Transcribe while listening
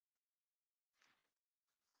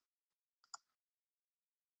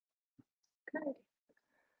Okay.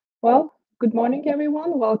 Well, good morning,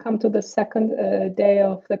 everyone. Welcome to the second day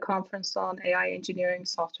of the conference on AI engineering,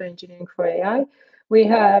 software engineering for AI. We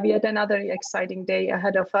have yet another exciting day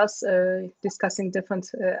ahead of us, discussing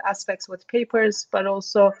different aspects with papers, but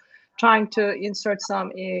also trying to insert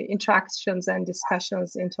some interactions and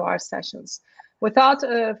discussions into our sessions. Without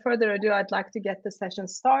further ado, I'd like to get the session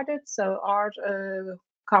started. So our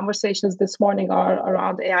conversations this morning are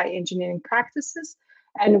around AI engineering practices.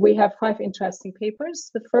 And we have 5 interesting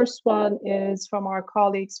papers. The first one is from our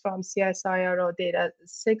colleagues from CSIRO Data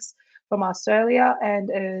 6 from Australia,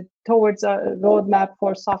 and towards a roadmap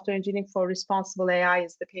for software engineering for responsible AI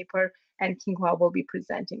is the paper, and Qinghua will be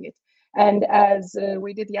presenting it. And as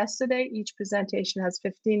we did yesterday, each presentation has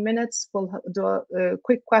 15 minutes. We'll do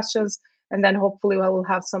quick questions, and then hopefully we'll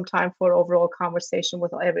have some time for overall conversation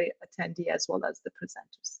with every attendee as well as the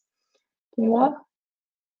presenters. Qinghua?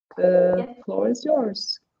 The floor is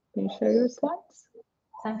yours. Can you share your slides?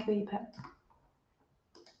 Thank you, Ipe.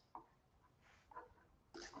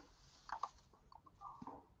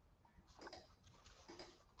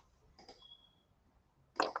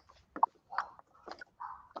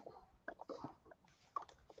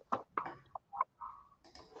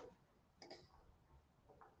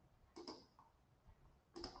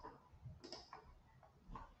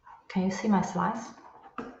 Can you see my slides?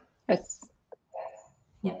 Yes.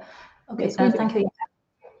 Yeah. Okay. Yes, thank you.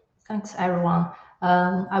 Thanks, everyone.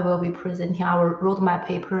 I will be presenting our roadmap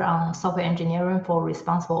paper on software engineering for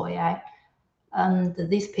responsible AI. And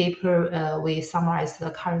this paper, we summarize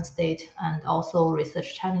the current state and also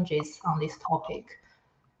research challenges on this topic.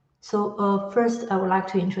 So first, I would like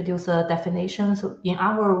to introduce a definition. So in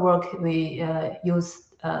our work, we use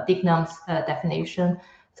Dignam's definition.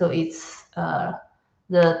 So it's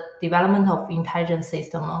the development of intelligent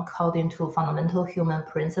system according to fundamental human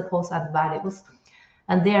principles and values.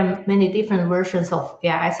 And there are many different versions of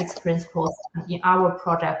AI ethics principles. In our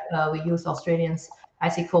project, we use Australians'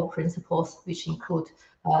 ethical principles, which include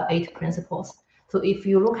 8 principles. So if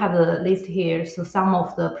you look at the list here, so some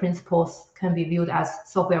of the principles can be viewed as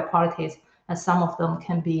software qualities, and some of them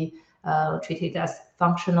can be treated as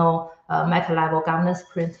functional meta-level governance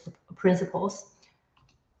principles.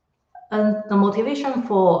 And the motivation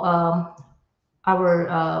for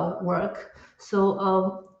our work,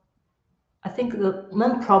 so I think the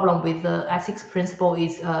main problem with the ethics principle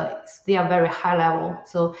is they are very high level,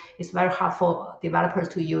 so it's very hard for developers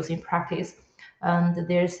to use in practice, and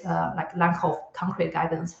there's like lack of concrete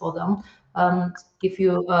guidance for them. If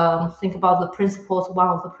you think about the principles, one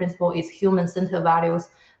of the principles is human-centered values,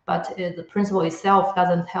 but the principle itself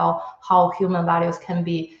doesn't tell how human values can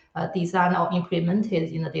be designed or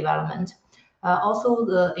implemented in the development. Also,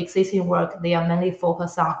 the existing work, they are mainly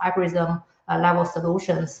focused on algorithm level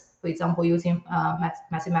solutions, for example, using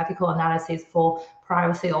mathematical analysis for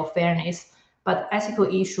privacy or fairness. But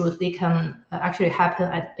ethical issues, they can actually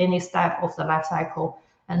happen at any step of the life cycle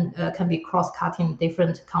and can be cross-cutting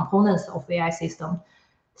different components of AI system.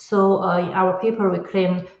 So in our paper, we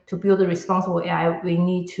claim to build a responsible AI, we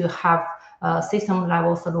need to have a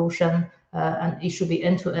system-level solution, and it should be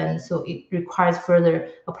end-to-end. So it requires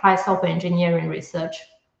further applied software engineering research.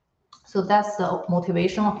 So that's the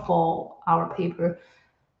motivation for our paper.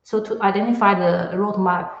 So to identify the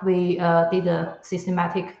roadmap, we did a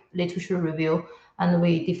systematic literature review, and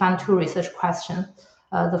we defined 2 research questions.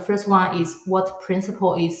 The first one is what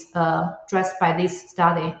principle is addressed by this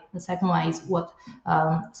study. The second one is what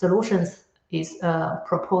solutions is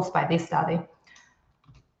proposed by this study.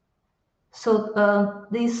 So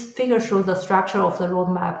this figure shows the structure of the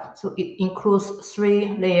roadmap. So it includes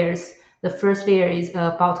 3 layers. The first layer is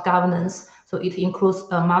about governance. So it includes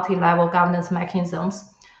multi-level governance mechanisms.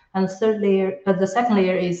 And the second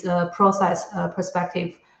layer is process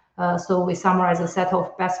perspective. So we summarize a set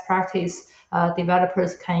of best practice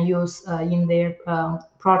developers can use in their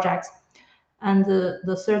projects. And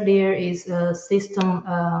the third layer is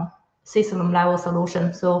system level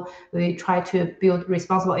solution. So we try to build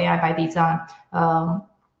responsible AI by design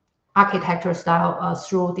architecture style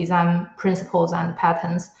through design principles and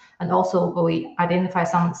patterns. And also we identify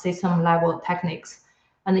some system level techniques.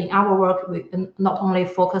 And in our work, we not only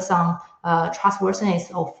focus on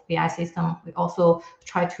trustworthiness of AI system, we also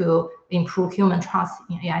try to improve human trust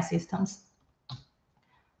in AI systems.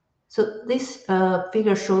 So this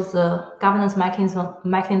figure shows the governance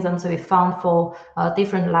mechanisms we found for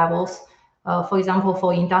different levels. For example,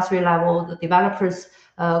 for industry level, the developers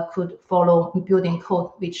could follow building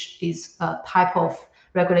code, which is a type of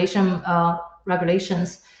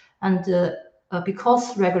regulations. And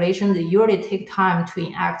because regulations usually take time to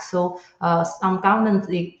enact, so some governments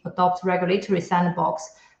they adopt regulatory sandbox.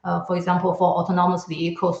 for example, for autonomous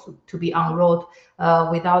vehicles to be on road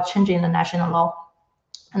without changing the national law.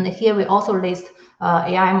 And here we also list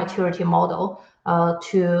AI maturity model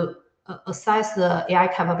to assess the AI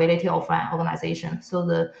capability of an organization. So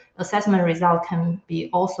the assessment result can be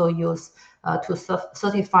also used to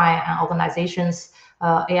certify an organization's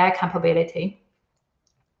AI capability.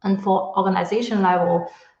 And for organization level,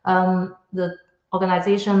 the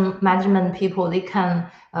organization management people, they can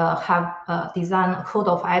have design a code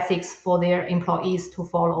of ethics for their employees to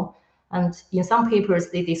follow. And in some papers,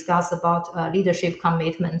 they discuss about leadership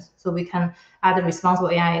commitment. So we can add a responsible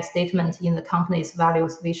AI statement in the company's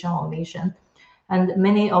values, vision, or mission. And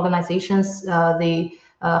many organizations, they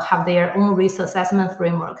have their own risk assessment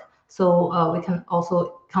framework. So we can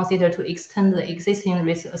also consider to extend the existing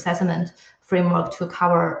risk assessment framework to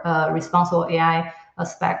cover responsible AI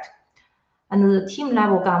aspect. And the team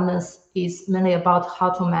level governance is mainly about how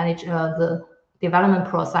to manage the development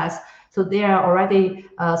process. So there are already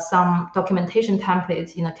some documentation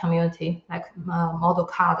templates in the community, like model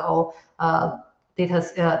card or data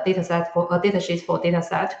sheets for data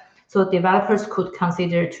set. So developers could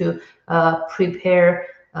consider to prepare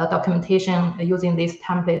documentation using this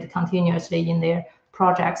template continuously in their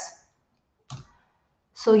projects.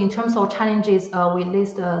 So in terms of challenges, we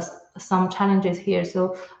list some challenges here.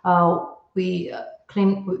 So we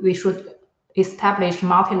claim we should establish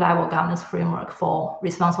multi-level governance framework for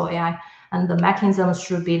responsible AI, and the mechanisms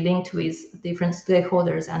should be linked with different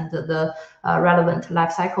stakeholders and the relevant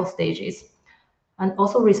lifecycle stages. And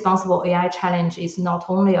also responsible AI challenge is not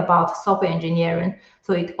only about software engineering,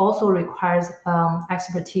 so it also requires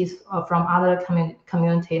expertise from other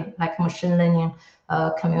community like machine learning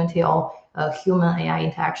community or human AI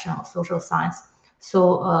interaction or social science.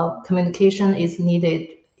 So communication is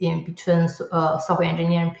needed in between software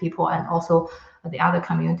engineering people and also the other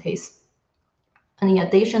communities. And in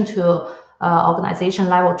addition to organization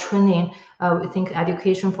level training, we think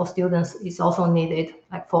education for students is also needed,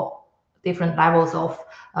 like for different levels of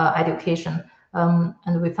education.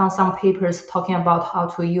 And we found some papers talking about how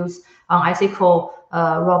to use an ethical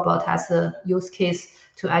robot as a use case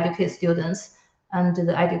to educate students. And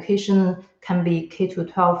the education can be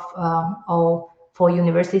K-12 or for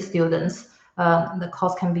university students. The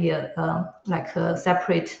course can be like a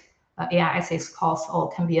separate AI ethics course,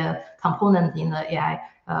 or can be a component in the AI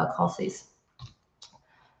courses.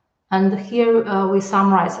 And here we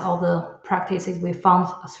summarize all the practices we found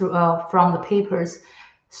through from the papers.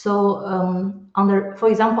 So for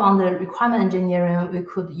example, under requirement engineering, we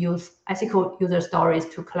could use ethical user stories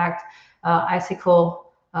to collect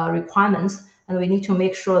ethical requirements, and we need to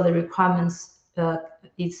make sure the requirements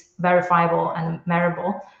is verifiable and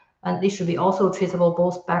measurable, and they should be also traceable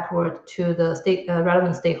both backward to the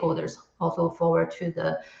relevant stakeholders, also forward to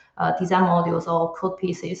the design modules or code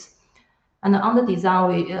pieces. And on the design,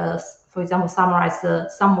 we, for example, summarize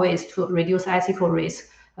some ways to reduce ethical risk.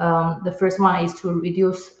 The first one is to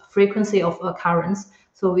reduce frequency of occurrence.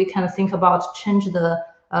 So we can think about change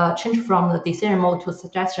from the decision mode to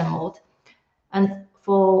suggestion mode. And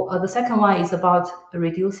for the second one is about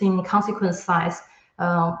reducing consequence size.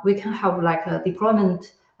 We can have like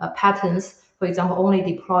deployment patterns. For example, only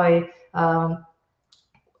deploy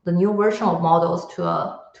the new version of models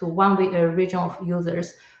to one region of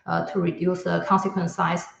users to reduce the consequence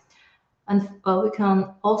size. And we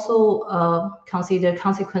can also consider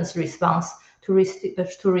consequence response to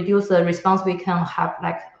reduce the response. We can have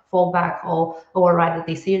like fallback or override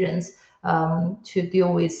the decisions to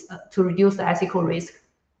deal with to reduce the ethical risk.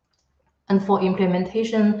 And for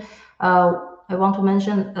implementation, I want to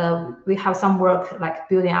mention we have some work like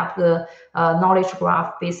building up the knowledge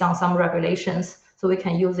graph based on some regulations, so we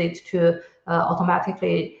can use it to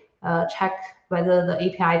automatically check whether the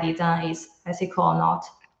API design is ethical or not.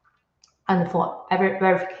 And for every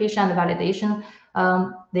verification and validation,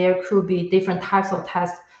 there could be different types of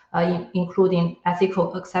tests, including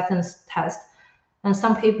ethical acceptance test. And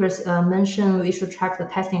some papers mention we should track the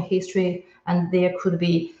testing history, and there could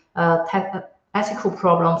be ethical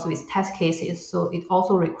problems with test cases. So it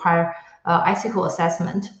also requires ethical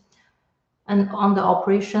assessment. And on the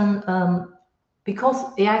operation,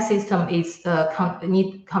 because AI system is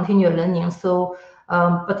need continual learning, so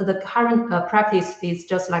but the current practice is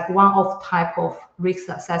just like one-off type of risk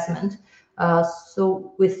assessment.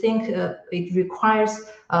 So we think it requires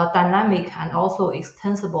dynamic and also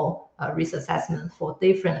extensible risk assessment for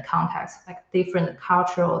different contexts, like different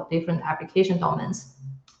cultural, different application domains.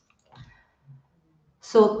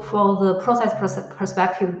 So for the process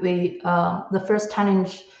perspective, the first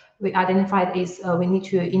challenge we identified is we need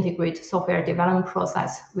to integrate software development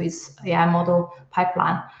process with AI model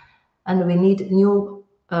pipeline. And we need new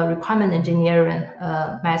requirement engineering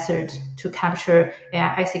method to capture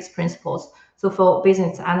AI ethics principles. So for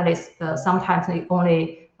business analysts, sometimes they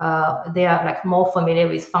are like more familiar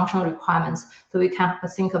with functional requirements. So we can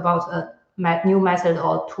think about a new method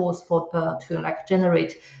or tools for to like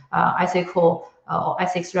generate ethical or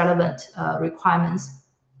ethics relevant requirements.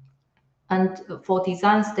 And for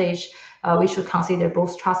design stage, we should consider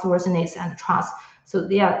both trustworthiness and trust. So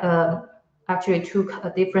they are actually two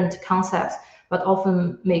different concepts, but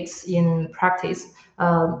often mixed in practice.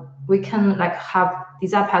 We can like have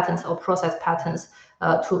design patterns or process patterns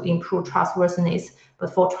to improve trustworthiness.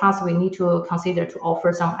 But for trust, we need to consider to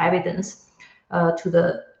offer some evidence to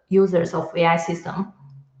the users of AI system.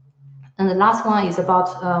 And the last one is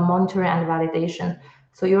about monitoring and validation.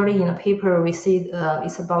 So usually in a paper, we see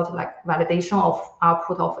it's about like validation of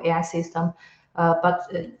output of AI system.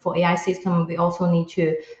 But for AI system, we also need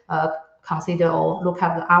to consider or look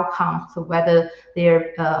at the outcome. So whether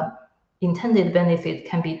their intended benefit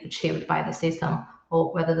can be achieved by the system,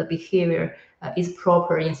 or whether the behavior is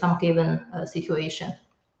proper in some given situation.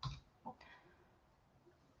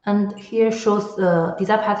 And here shows the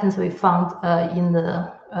design patterns we found in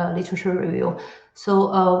the literature review.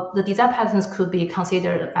 So the design patterns could be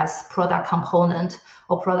considered as product component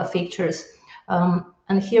or product features.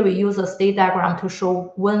 And here we use a state diagram to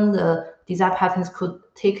show when the design patterns could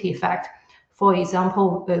take effect. For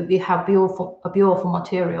example, we have a bill of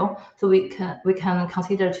material, so we can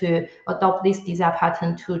consider to adopt this design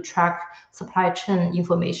pattern to track supply chain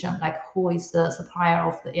information, like who is the supplier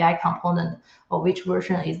of the AI component, or which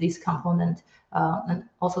version is this component, and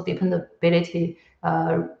also dependability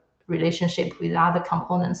relationship with other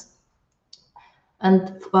components.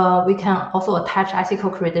 And we can also attach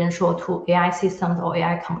ethical credential to AI systems or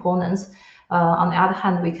AI components. On the other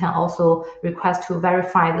hand, we can also request to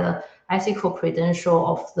verify the ethical credential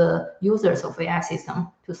of the users of AI system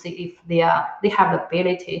to see if they have the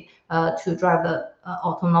ability to drive the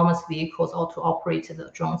autonomous vehicles or to operate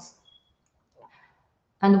the drones.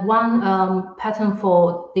 And one pattern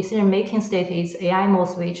for decision-making state is AI mode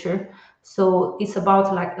switcher. So it's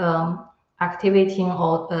about like activating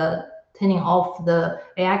or turning off the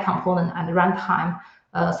AI component at runtime.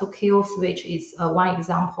 So kill switch is one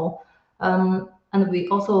example. And we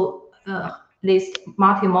also list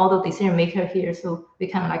multi-model decision maker here, so we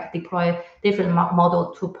can like deploy different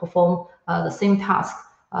model to perform the same task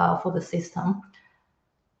for the system.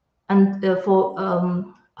 And for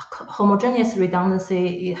homogeneous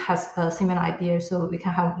redundancy, it has a similar idea. So we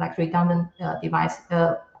can have like redundant device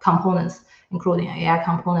components, including AI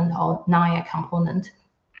component or non-AI component,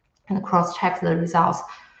 and cross-check the results.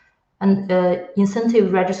 And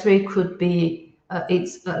incentive registry could be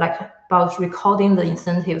it's like about recording the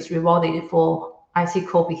incentives rewarded for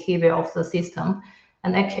ethical behavior of the system.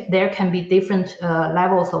 And there can be different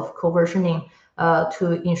levels of coversioning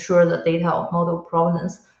to ensure the data model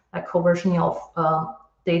provenance, like coversioning of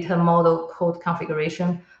data model code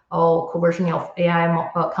configuration, or coversioning of AI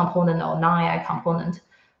component or non-AI component.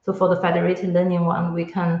 So for the federated learning one, we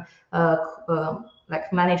can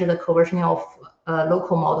like manage the coversioning of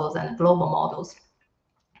local models and global models.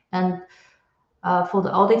 And for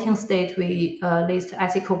the auditing state, we list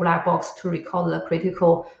ethical black box to record the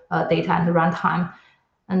critical data and runtime.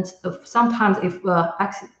 And sometimes if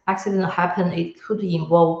accident happen, it could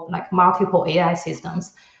involve like multiple AI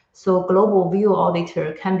systems. So global view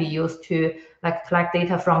auditor can be used to like collect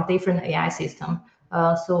data from different AI systems.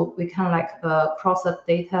 So we can like cross the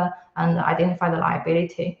data and identify the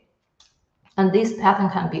liability. And this pattern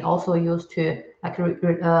can be also used to like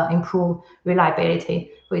improve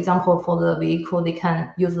reliability. For example, for the vehicle, they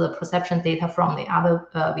can use the perception data from the other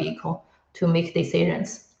vehicle to make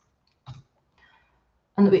decisions.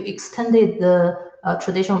 And we extended the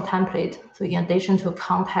traditional template. So in addition to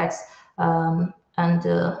context and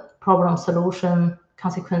problem solution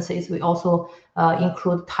consequences, we also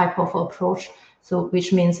include type of approach. So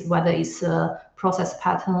which means whether it's a process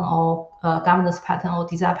pattern or governance pattern or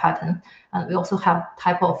design pattern. And we also have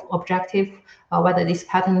type of objective, whether this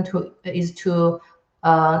pattern is to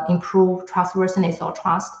improve trustworthiness or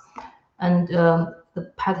trust. And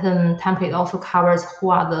the pattern template also covers who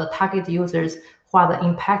are the target users, who are the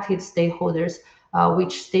impacted stakeholders,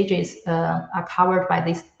 which stages are covered by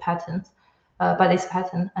this pattern,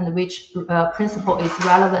 and which principle is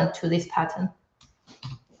relevant to this pattern.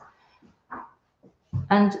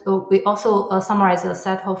 And we also summarize a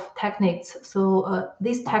set of techniques. So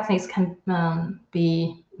these techniques can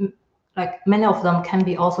be, like many of them can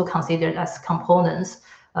be also considered as components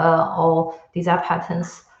or design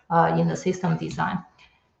patterns in the system design.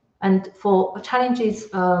 And for challenges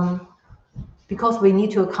because we need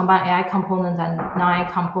to combine AI components and non-AI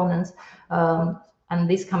components, and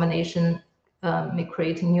this combination may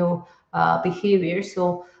create new behavior.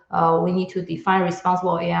 So we need to define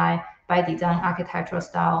responsible AI by design architectural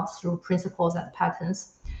style through principles and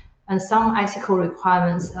patterns. And some ethical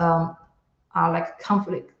requirements are like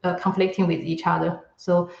conflicting with each other.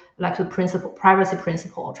 So like the privacy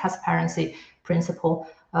principle, transparency principle.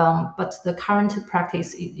 But the current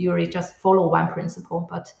practice is usually just follow one principle,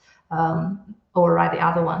 but override the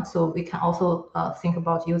other one. So we can also think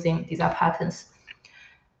about using design patterns.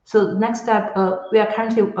 So next step, we are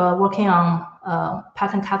currently working on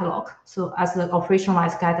pattern catalog. So as the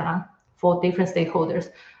operationalized guideline for different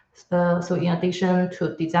stakeholders. So in addition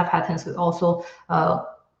to design patterns, we also have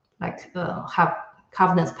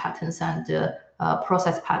governance patterns and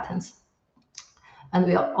process patterns. And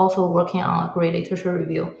we are also working on a great literature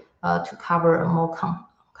review to cover a more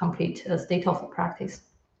complete state of practice.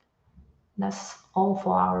 That's all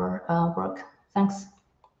for our work. Thanks.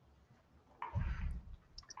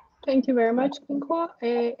 Thank you very much, Qinghua.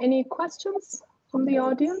 Any questions from the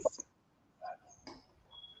audience?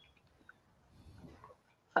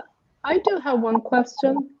 I do have one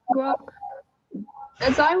question, Guo.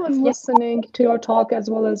 As I was listening to your talk, as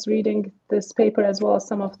well as reading this paper, as well as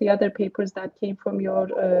some of the other papers that came from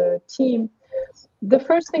your team, the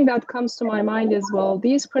first thing that comes to my mind is, well,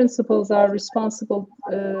 these principles are responsible,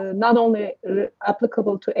 not only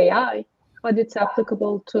applicable to AI, but it's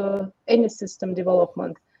applicable to any system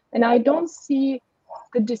development. And I don't see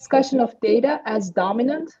the discussion of data as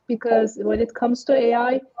dominant, because when it comes to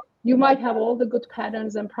AI, you might have all the good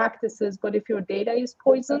patterns and practices, but if your data is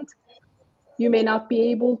poisoned, you may not be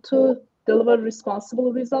able to deliver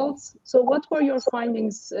responsible results. So what were your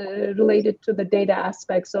findings related to the data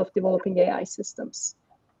aspects of developing AI systems?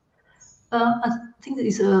 I think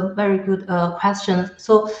it's a very good question.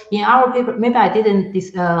 So in our paper, maybe I didn't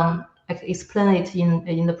explain it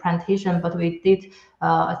in the presentation, but we did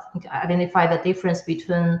I think identify the difference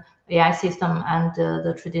between AI system and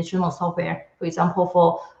the traditional software. For example,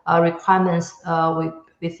 for requirements,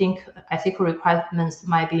 we think ethical requirements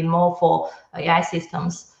might be more for AI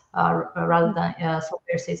systems rather than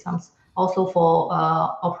software systems. Also for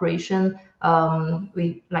operation,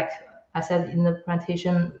 we, like I said in the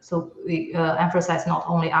presentation, so we emphasize not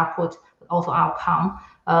only output but also outcome,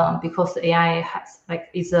 because AI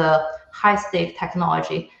is a high-stake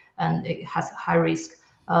technology and it has high risk.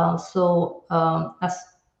 So that's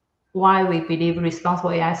why we believe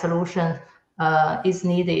responsible AI solution is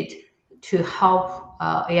needed to help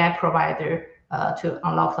AI provider to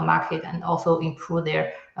unlock the market and also improve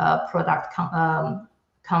their product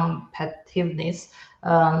competitiveness.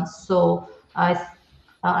 So I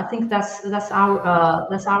think that's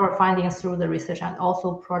our findings through the research and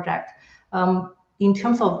also project. In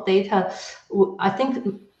terms of data, I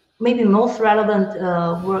think maybe most relevant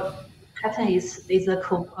work pattern is a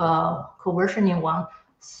coversioning one.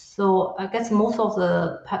 So I guess most of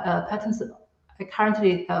the patterns I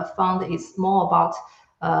currently found is more about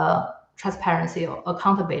transparency or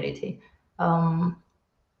accountability. So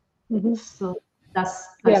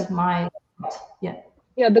that's my yeah.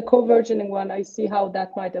 Yeah, the co-versioning one, I see how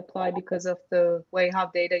that might apply because of the way how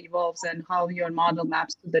data evolves and how your model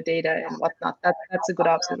maps to the data and whatnot. That's a good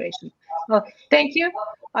observation. Well, thank you.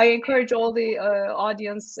 I encourage all the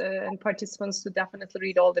audience and participants to definitely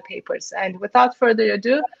read all the papers. And without further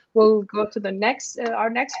ado, we'll go to the next, our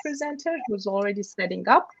next presenter, who's already setting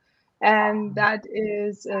up. And that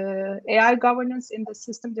is AI governance in the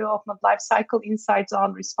system development lifecycle, insights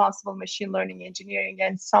on responsible machine learning engineering.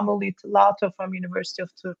 And Samuel Lato from University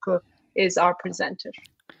of Turku is our presenter.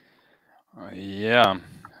 Yeah,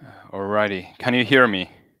 alrighty. Can you hear me?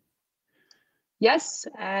 Yes,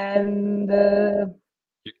 and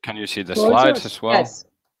can you see the slides as well? Yes.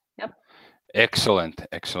 Yep. Excellent,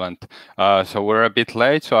 excellent. So we're a bit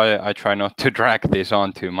late, so I try not to drag this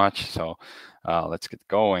on too much. So let's get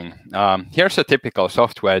going. Here's a typical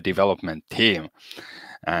software development team,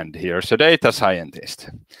 and here's a data scientist.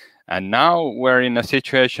 And now we're in a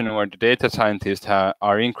situation where the data scientists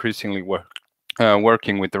are increasingly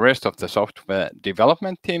working with the rest of the software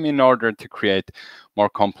development team in order to create more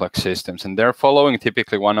complex systems. And they're following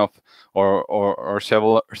typically one of or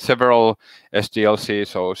several SDLC,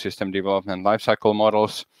 so system development lifecycle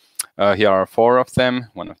models. Here are 4 of them.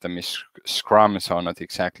 One of them is Scrum, so not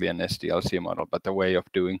exactly an SDLC model, but a way of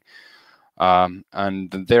doing. And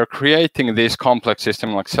they're creating these complex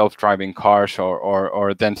systems like self-driving cars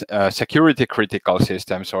or then security critical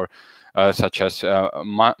systems or such as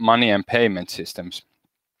money and payment systems.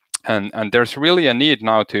 And there's really a need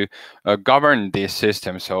now to govern these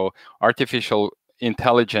systems. So artificial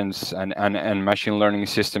intelligence and machine learning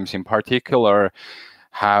systems in particular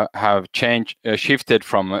have shifted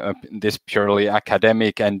from this purely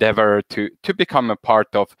academic endeavor to become a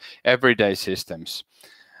part of everyday systems.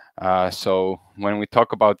 So when we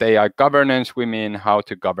talk about AI governance, we mean how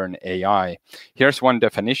to govern AI. Here's one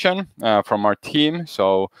definition from our team.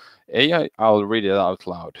 So AI, I'll read it out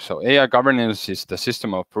loud. So AI governance is the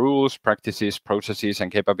system of rules, practices, processes, and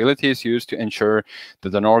capabilities used to ensure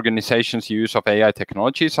that an organization's use of AI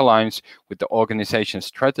technologies aligns with the organization's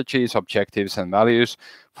strategies, objectives, and values,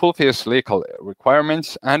 fulfills legal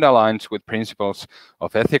requirements, and aligns with principles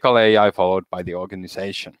of ethical AI followed by the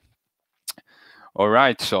organization. All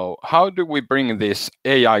right, so how do we bring this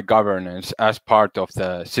AI governance as part of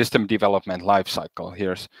the system development lifecycle?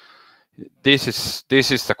 This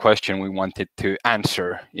is the question we wanted to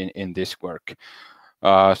answer in this work.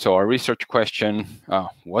 So our research question,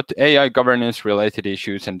 what AI governance related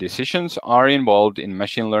issues and decisions are involved in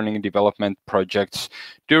machine learning development projects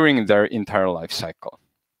during their entire life cycle?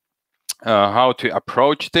 How to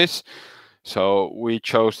approach this? So we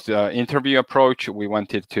chose the interview approach. We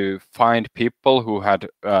wanted to find people who had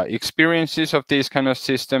experiences of these kind of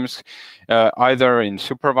systems, either in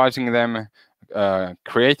supervising them,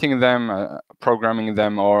 creating them, programming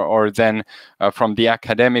them, or then from the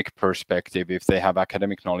academic perspective, if they have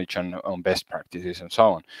academic knowledge on best practices and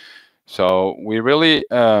so on. So we really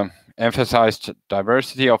emphasized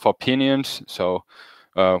diversity of opinions. So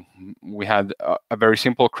we had a very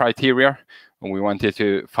simple criteria. We wanted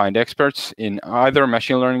to find experts in either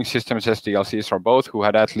machine learning systems, SDLCs, or both, who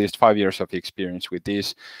had at least 5 years of experience with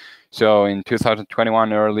these. So in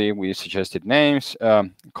 2021 early, we suggested names,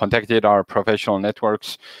 contacted our professional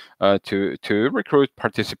networks to recruit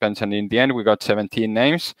participants, and in the end, we got 17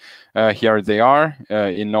 names. Here they are,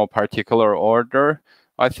 in no particular order,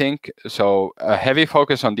 I think. So a heavy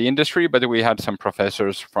focus on the industry, but we had some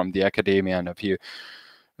professors from the academia and a few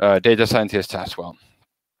data scientists as well.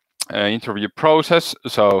 Interview process.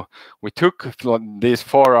 So we took these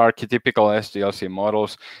 4 archetypical SDLC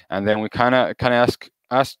models, and then we kind of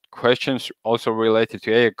asked questions also related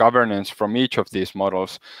to AI governance from each of these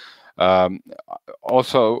models.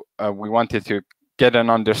 Also, we wanted to get an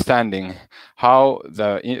understanding how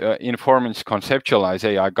the informants conceptualize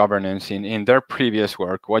AI governance in their previous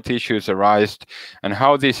work, what issues arise, and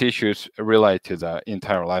how these issues relate to the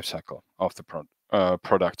entire lifecycle of the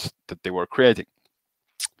products that they were creating.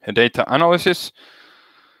 A data analysis.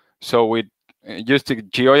 So we used the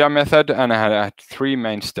Gioia method and had 3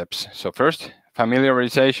 main steps. So first,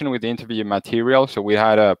 familiarization with the interview material. So we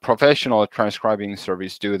had a professional transcribing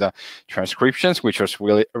service do the transcriptions, which was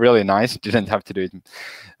really nice. Didn't have to do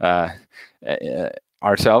it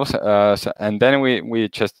ourselves. And then we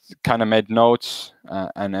just kind of made notes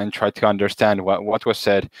and tried to understand what was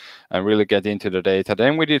said and really get into the data.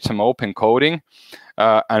 Then we did some open coding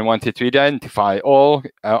and wanted to identify all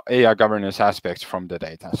AI governance aspects from the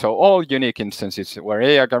data. So all unique instances where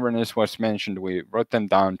AI governance was mentioned, we wrote them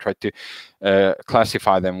down, tried to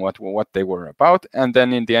classify them, what they were about. And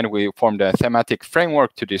then in the end, we formed a thematic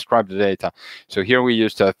framework to describe the data. So here we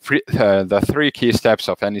used the 3 key steps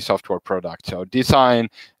of any software product. So design,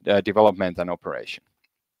 development, and operation.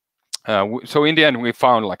 So in the end, we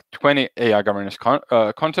found like 20 AI governance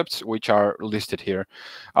concepts, which are listed here.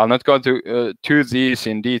 I'll not go to these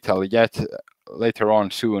in detail yet, later on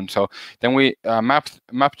soon. So then we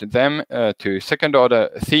mapped them to second order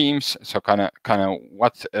themes, so kind of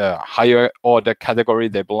what higher order category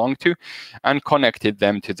they belong to, and connected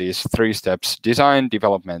them to these 3 steps: design,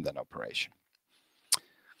 development, and operation.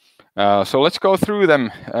 So let's go through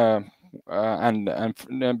them. And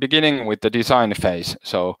beginning with the design phase.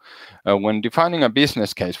 So when defining a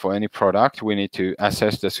business case for any product, we need to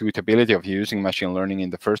assess the suitability of using machine learning in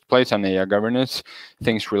the first place and AI governance,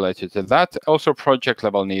 things related to that. Also project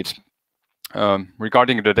level needs.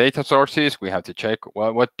 Regarding the data sources, we have to check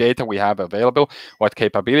what data we have available, what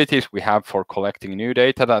capabilities we have for collecting new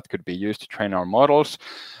data that could be used to train our models.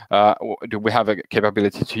 Do we have a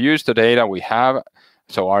capability to use the data we have?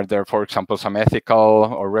 So are there, for example, some ethical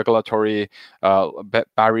or regulatory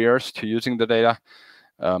barriers to using the data?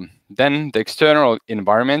 Then the external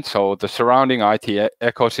environment, so the surrounding IT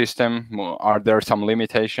ecosystem, are there some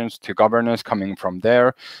limitations to governance coming from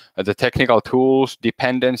there? The technical tools,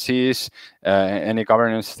 dependencies, any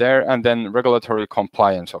governance there, and then regulatory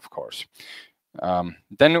compliance, of course.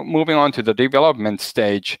 Then moving on to the development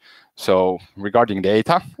stage. So regarding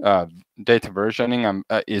data, data versioning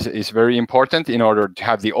is very important in order to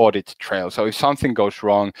have the audit trail. So if something goes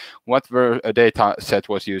wrong, what data set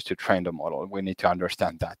was used to train the model? We need to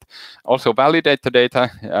understand that. Also validate the data.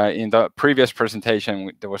 In the previous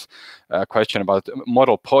presentation, there was a question about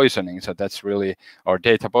model poisoning. So that's really, or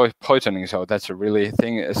data poisoning. So that's a really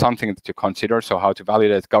something to consider. So how to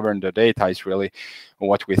validate, govern the data is really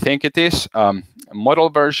what we think it is.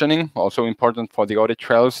 Model versioning, also important for the audit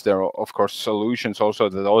trails. There are, of course, solutions also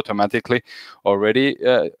that automatically already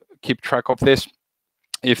keep track of this.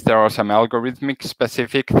 If there are some algorithmic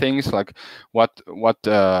specific things like what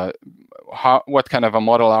kind of a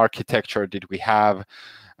model architecture did we have,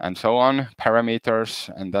 and so on, parameters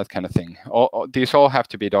and that kind of thing. These all have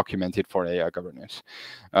to be documented for AI governance.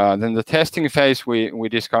 Then the testing phase, we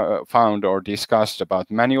found or discussed about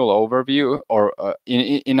manual overview, or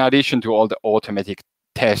in addition to all the automatic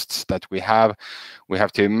tests that we have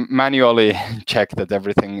to manually check that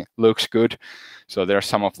everything looks good. So there's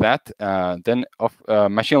some of that. Then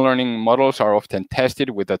machine learning models are often tested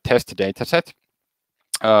with a test data set.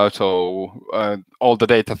 So all the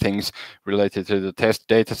data things related to the test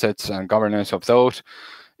data sets and governance of those,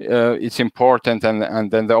 it's important.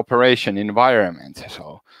 And then the operation environment.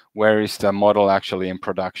 So where is the model actually in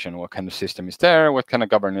production? What kind of system is there? What kind of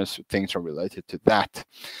governance things are related to that?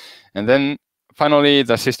 And then finally,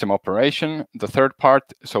 the system operation, the third part.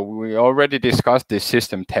 So we already discussed this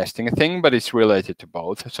system testing thing, but it's related to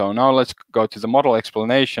both. So now let's go to the model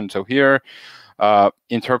explanation. So here,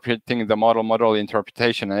 interpreting the model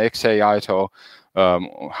interpretation and XAI. So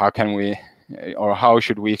how can we, or how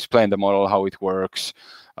should we explain the model, how it works?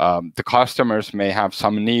 The customers may have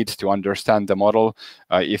some needs to understand the model.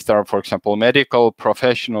 If there are, for example, medical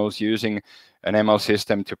professionals using an ML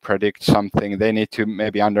system to predict something, they need to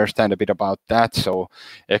maybe understand a bit about that. So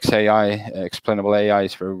XAI, explainable AI,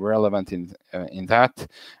 is very relevant in that.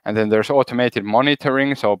 And then there's automated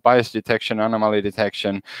monitoring, so bias detection, anomaly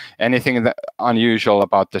detection, anything unusual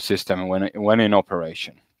about the system when in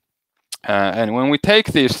operation. And when we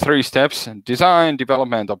take these 3 steps, design,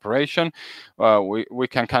 development, operation, we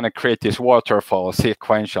can kind of create this waterfall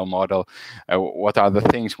sequential model. What are the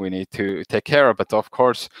things we need to take care of? But of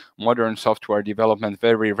course, modern software development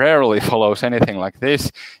very rarely follows anything like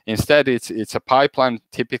this. Instead, it's a pipeline,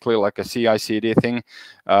 typically like a CI/CD thing,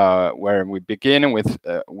 where we begin with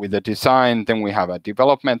the design, then we have a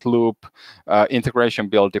development loop, integration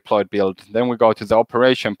build, deployed build. Then we go to the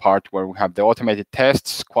operation part where we have the automated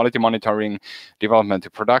tests, quality monitoring, development to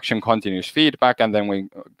production, continuous feedback, and then we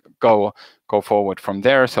go forward from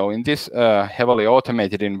there. So in this heavily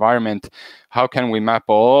automated environment, how can we map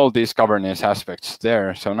all these governance aspects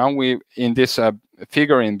there? So now in this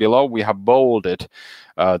figure in below, we have bolded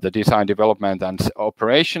the design, development, and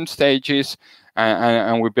operation stages.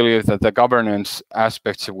 And we believe that the governance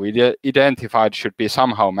aspects we identified should be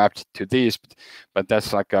somehow mapped to these, but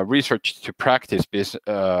that's like a research to practice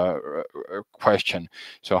question.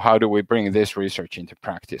 So how do we bring this research into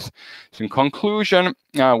practice? So in conclusion,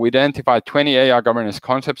 we identified 20 AI governance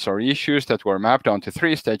concepts or issues that were mapped onto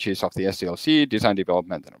 3 stages of the SDLC: design,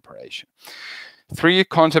 development, and operation. 3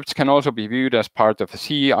 concepts can also be viewed as part of a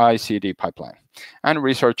CI/CD pipeline. And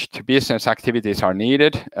research to business activities are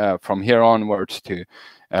needed from here onwards to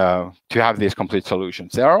have these complete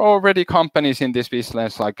solutions. There are already companies in this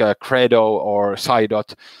business like Credo or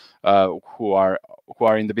Sidot who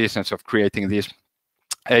are in the business of creating these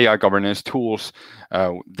AI governance tools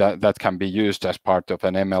that can be used as part of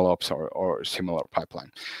an MLOps or similar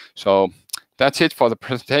pipeline. So that's it for the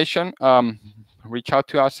presentation. Reach out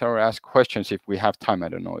to us or ask questions if we have time. I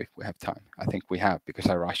don't know if we have time. I think we have, because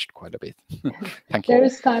I rushed quite a bit. Thank you. There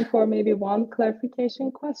is time for maybe one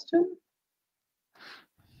clarification question.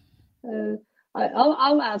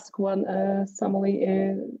 I'll ask one,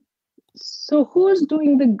 Samuli. So who's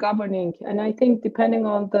doing the governing? And I think depending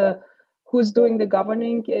on who's doing the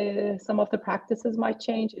governing, some of the practices might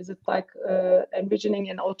change. Is it like envisioning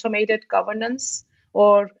an automated governance,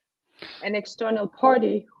 or an external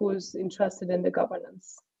party who's interested in the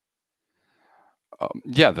governance?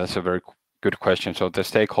 Yeah, that's a very good question. So the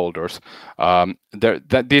stakeholders,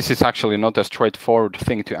 this is actually not a straightforward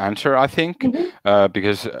thing to answer, I think,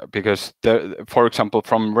 because for example,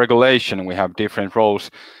 from regulation, we have different roles,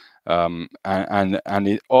 and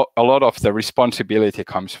a lot of the responsibility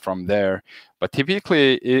comes from there. But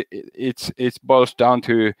typically, it boils down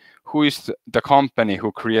to who is the company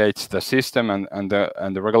who creates the system and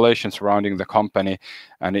the regulations surrounding the company.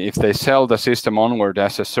 And if they sell the system onward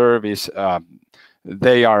as a service,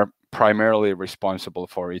 they are primarily responsible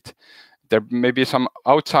for it. There may be some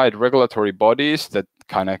outside regulatory bodies that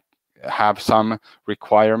kind of have some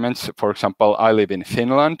requirements. For example, I live in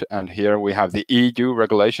Finland, and here we have the EU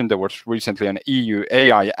regulation. There was recently an EU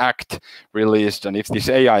AI Act released, and if this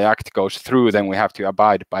AI Act goes through, then we have to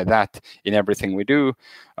abide by that in everything we do.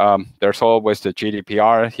 There's always the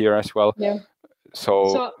GDPR here as well. Yeah.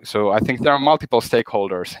 So I think there are multiple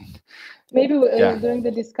stakeholders. Maybe during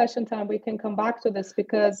the discussion time, we can come back to this,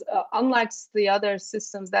 because unlike the other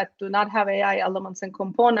systems that do not have AI elements and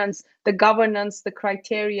components, the governance, the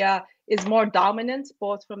criteria is more dominant,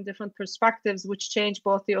 both from different perspectives, which change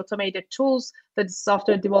both the automated tools, the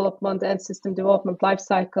software development and system development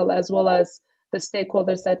lifecycle, as well as the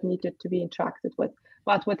stakeholders that needed to be interacted with.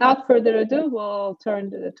 But without further ado, we'll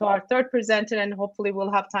turn to our third presenter, and hopefully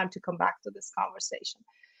we'll have time to come back to this conversation.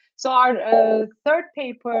 So our third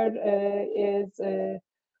paper is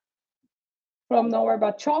from nowhere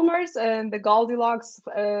but Chalmers, and the Goldilocks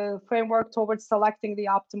framework towards selecting the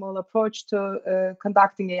optimal approach to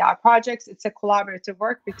conducting AI projects. It's a collaborative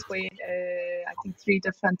work between, I think, 3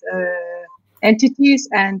 different entities,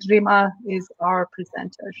 and Rima is our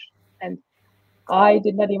presenter. And I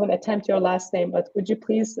did not even attempt your last name, but would you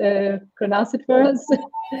please pronounce it for us?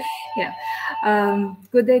 Yeah.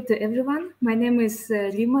 Good day to everyone. My name is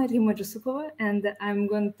Rima Jusupova, and I'm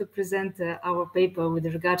going to present our paper with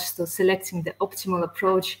regards to selecting the optimal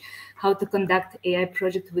approach, how to conduct AI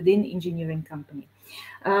project within engineering company.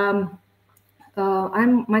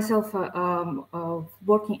 I'm myself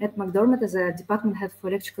working at McDermott as a department head for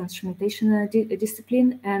electrical instrumentation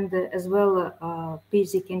discipline, and as well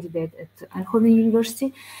PhD candidate at Eindhoven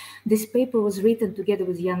University. This paper was written together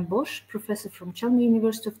with Jan Bosch, professor from Chalmers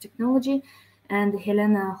University of Technology, and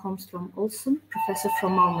Helena Holmstrom-Olsen, professor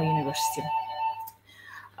from Malmö University.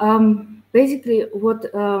 Basically, what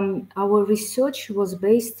our research was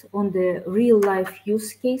based on the real-life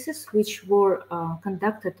use cases which were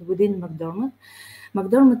conducted within McDermott.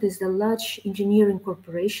 McDermott is a large engineering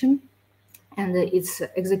corporation, and it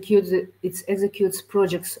executes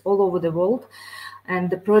projects all over the world. And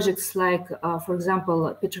the projects like, for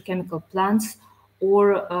example, petrochemical plants,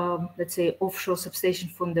 or let's say offshore substation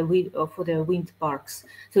from the for the wind parks.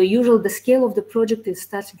 So usually the scale of the project is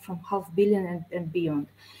starting from $500 million and beyond.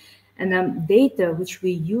 And data which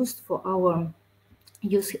we used for our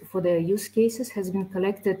the use cases has been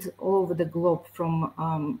collected all over the globe, from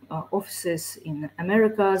offices in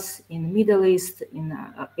Americas, in Middle East, in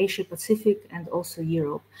Asia Pacific, and also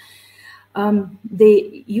Europe.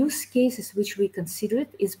 The use cases which we considered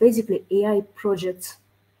is basically AI projects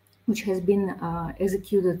which has been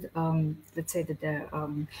executed, let's say that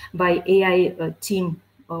by AI team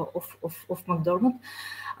of McDermott.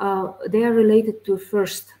 They are related to,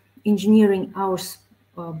 first, engineering hours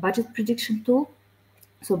budget prediction tool.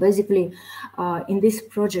 So basically, in these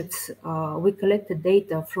projects, we collected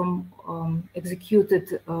data from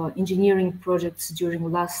executed engineering projects during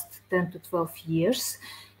last 10 to 12 years.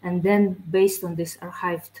 And then based on this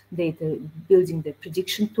archived data, building the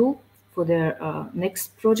prediction tool for their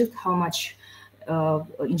next project, how much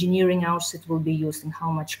engineering hours it will be used and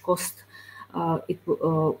how much cost it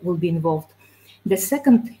will be involved. The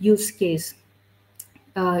second use case,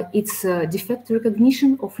 it's defect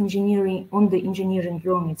recognition of engineering on the engineering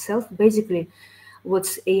drawing itself. Basically,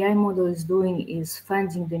 what AI model is doing is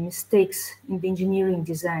finding the mistakes in the engineering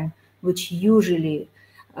design, which usually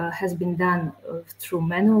has been done through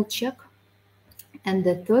manual check. And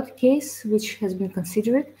the third case, which has been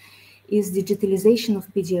considered, is digitalization of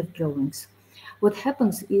PDF drawings. What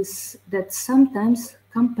happens is that sometimes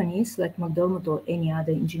companies like McDermott or any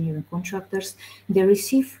other engineering contractors, they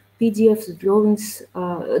receive PDF drawings,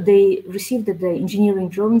 they receive the engineering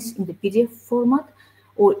drawings in the PDF format,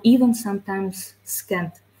 or even sometimes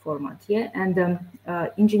scanned format. Yeah, and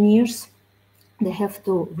engineers, they have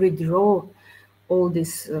to redraw all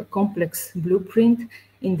this complex blueprint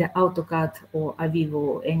in the AutoCAD or Avivo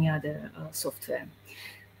or any other software.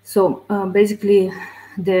 So basically,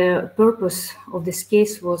 the purpose of this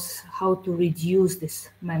case was how to reduce this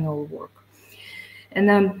manual work.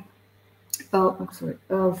 And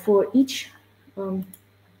for each,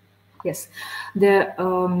 yes, the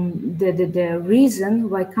reason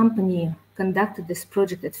why company conducted this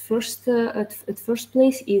project at first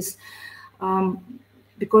place is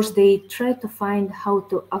because they tried to find how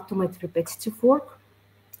to automate repetitive work,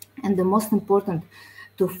 and the most important,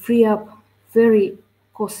 to free up very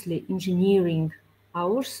costly engineering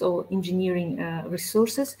hours or engineering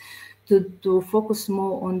resources to focus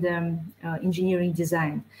more on the engineering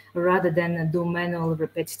design rather than do manual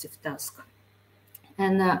repetitive tasks.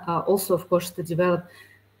 And also, of course, to develop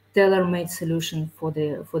tailor-made solution for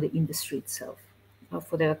the industry itself,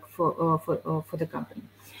 for the company.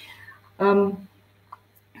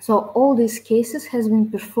 So all these cases has been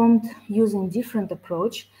performed using different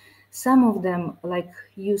approach. Some of them, like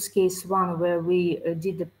use case 1, where we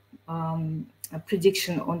did the a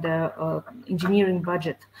prediction on the engineering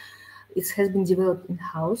budget, it has been developed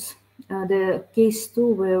in-house. The case 2,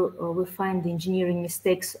 where we find the engineering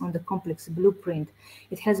mistakes on the complex blueprint,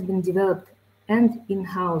 it has been developed and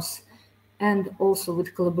in-house and also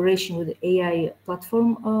with collaboration with the AI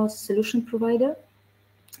platform solution provider.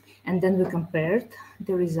 And then we compared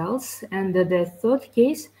the results. And the third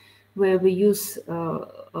case, where we use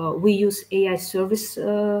AI service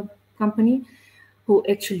company who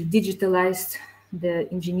actually digitalized the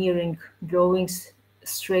engineering drawings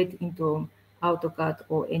straight into AutoCAD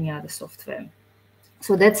or any other software.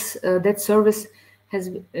 So that service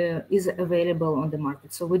is available on the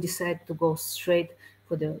market. So we decided to go straight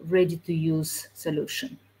for the ready-to-use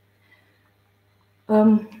solution.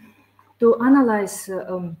 To analyze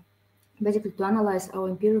basically, to analyze our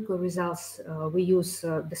empirical results, we use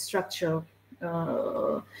the structure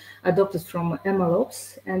adopted from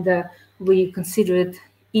MLOps, and we considered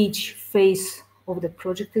each phase of the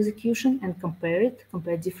project execution and compare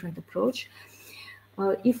different approach.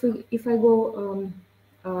 If I go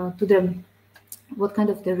to the what kind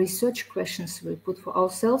of the research questions we put for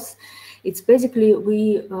ourselves, it's basically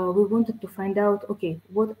we wanted to find out, okay,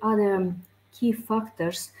 what are the key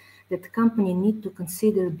factors that the company need to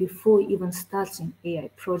consider before even starting AI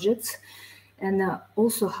projects, and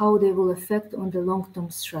also how they will affect on the long-term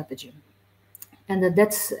strategy. And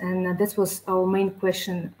that was our main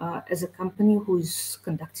question as a company who is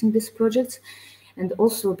conducting these projects, and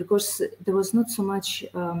also because there was not so much,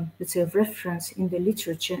 let's say, reference in the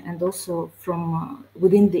literature and also from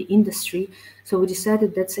within the industry. So we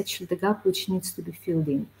decided that's actually the gap which needs to be filled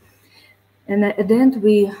in. And at the end,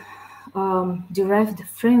 we derived a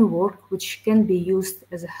framework which can be used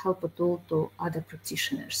as a helper tool to other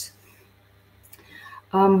practitioners.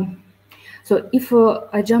 So if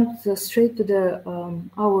I jump straight to the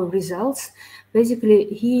our results,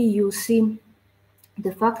 basically here you see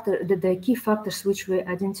the key factors which we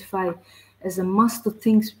identify as a must to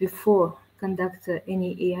things before conduct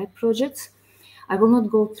any AI projects. I will not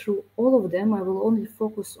go through all of them. I will only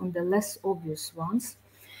focus on the less obvious ones.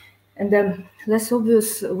 And the less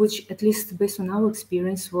obvious, which at least based on our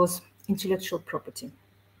experience, was intellectual property.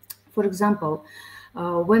 For example,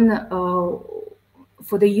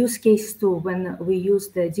 for the use case 2, when we use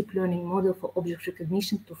the deep learning model for object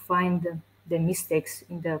recognition to find the mistakes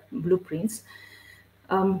in the blueprints,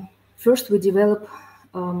 first we develop,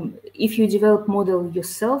 if you develop model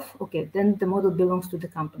yourself, okay, then the model belongs to the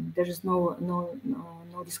company. There is no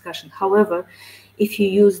discussion. However, if you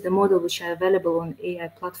use the model which are available on AI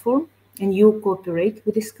platform and you cooperate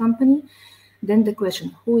with this company, then the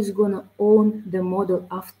question, who is going to own the model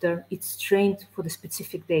after it's trained for the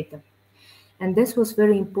specific data? And this was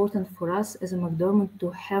very important for us as a McDermott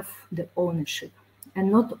to have the ownership.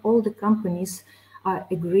 And not all the companies are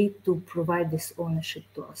agreed to provide this ownership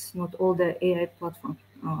to us, not all the AI platform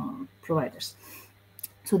providers.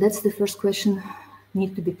 So that's the first question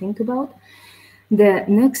need to be think about. The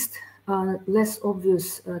next less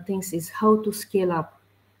obvious things is how to scale up,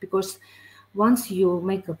 because once you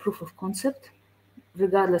make a proof of concept,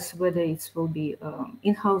 regardless whether it will be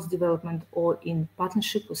in-house development or in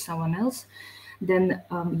partnership with someone else, then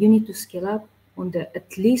you need to scale up on the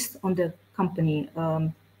at least on the company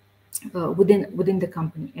within the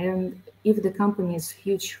company. And if the company is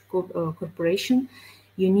huge corporation,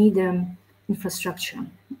 you need infrastructure.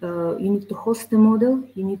 You need to host the model.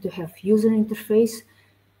 You need to have user interface,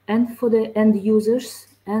 and for the end users,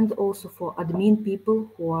 and also for admin people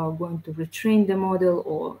who are going to retrain the model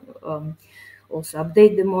or also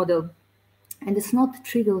update the model. And it's not a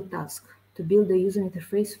trivial task to build a user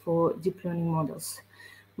interface for deep learning models,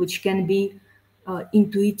 which can be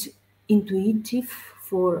intuitive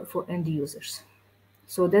for end users.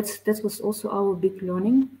 So that was also our big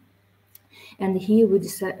learning. And here we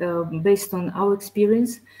decided, based on our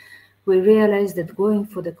experience, we realized that going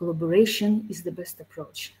for the collaboration is the best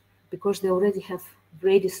approach, because they already have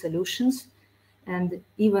ready solutions. And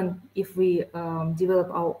even if we develop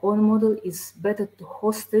our own model, it's better to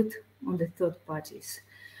host it on the third parties.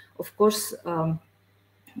 Of course,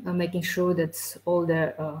 making sure that all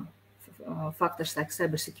the factors like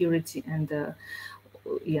cybersecurity and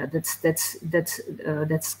yeah, that's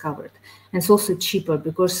covered. And it's also cheaper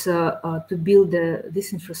because to build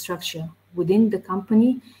this infrastructure within the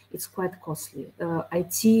company, it's quite costly.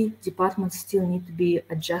 IT departments still need to be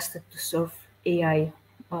adjusted to serve AI,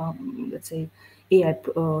 let's say AI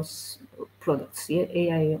products, yeah,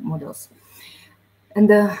 AI models. And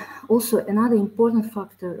also another important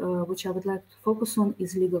factor which I would like to focus on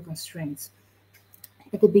is legal constraints.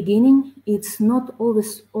 At the beginning, it's not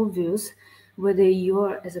always obvious whether you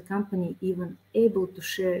are, as a company, even able to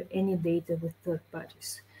share any data with third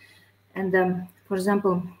parties. And for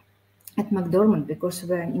example, at McDermott, because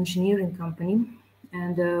we're an engineering company,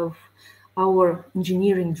 and our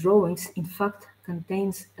engineering drawings, in fact,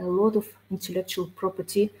 contains a lot of intellectual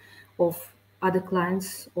property of other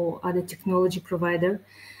clients or other technology provider.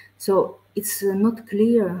 So it's not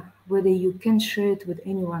clear whether you can share it with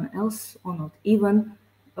anyone else or not, even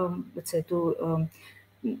let's say to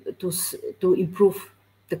improve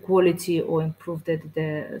the quality or improve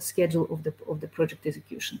the schedule of the project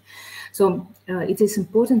execution. So it is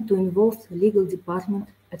important to involve the legal department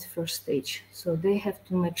at first stage. So they have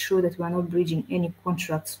to make sure that we are not breaching any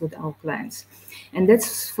contracts with our clients. And that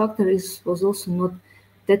factor was also not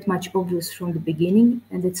that much obvious from the beginning,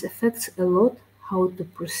 and it affects a lot how to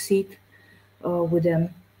proceed with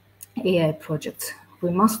AI projects.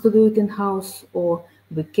 We must do it in-house or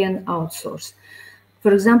we can outsource.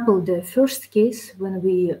 For example, the first case when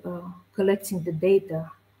we collecting the data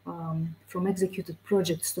from executed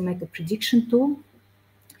projects to make a prediction tool,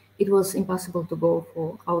 it was impossible to go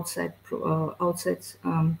for outside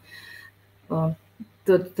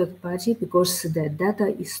third party because the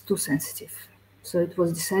data is too sensitive. So it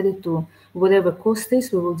was decided to, whatever cost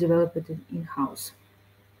is, we will develop it in-house.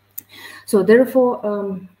 So therefore,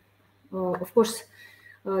 of course,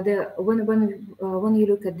 when you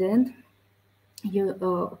look at the end,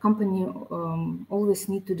 your company always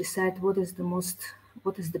need to decide what is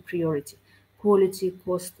the priority, quality,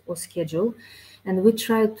 cost, or schedule, and we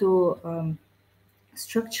try to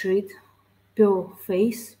structure it per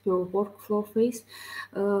phase, per workflow phase,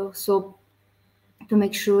 so to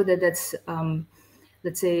make sure that that's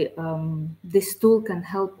let's say this tool can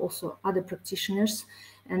help also other practitioners,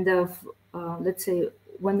 and let's say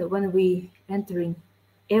when we entering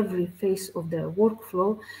every phase of the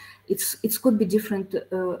workflow, it could be different.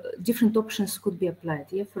 Different options could be applied.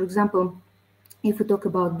 Yeah, for example, if we talk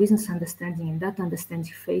about business understanding and data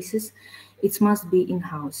understanding phases, it must be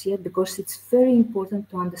in-house. Yeah, because it's very important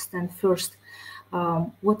to understand first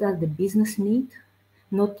what are the business needs,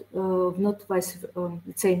 not vice.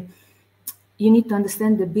 Let's say you need to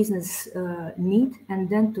understand the business need and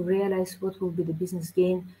then to realize what will be the business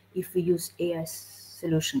gain if we use AI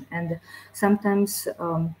solution. And sometimes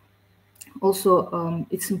also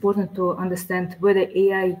it's important to understand whether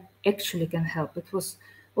AI actually can help. It was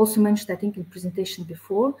also mentioned, I think, in presentation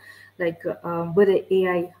before, like whether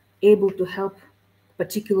AI able to help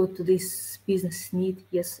particular to this business need,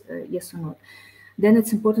 yes or not. Then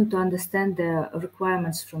it's important to understand the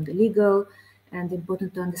requirements from the legal, and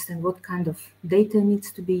important to understand what kind of data needs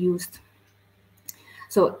to be used.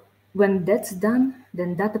 So when that's done,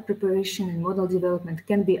 then data preparation and model development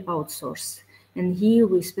can be outsourced. And here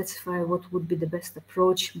we specify what would be the best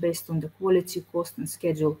approach based on the quality, cost, and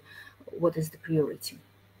schedule, what is the priority.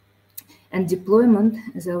 And deployment,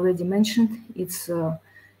 as I already mentioned, it's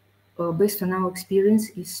based on our experience,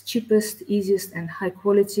 is cheapest, easiest, and high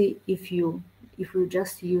quality if you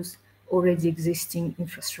just use already existing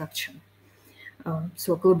infrastructure.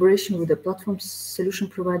 So collaboration with the platform solution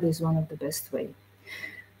provider is one of the best way.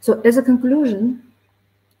 So as a conclusion,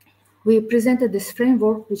 we presented this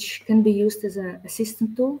framework which can be used as an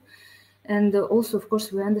assistant tool. And also, of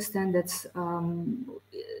course, we understand that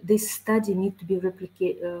this study needs to be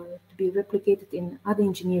replicated in other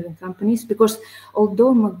engineering companies, because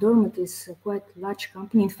although McDermott is a quite large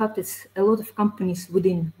company, in fact, it's a lot of companies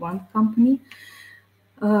within one company.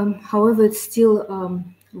 However, it's still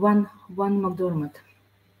one McDermott.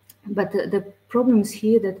 But the problem is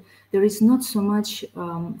here that there is not so much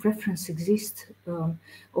reference exist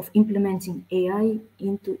of implementing AI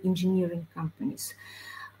into engineering companies.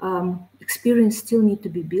 Experience still need to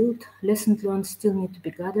be built, lessons learned still need to be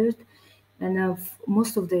gathered, and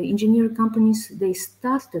most of the engineering companies, they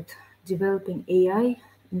started developing AI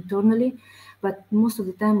internally, but most of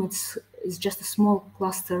the time it's just a small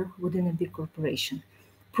cluster within a big corporation.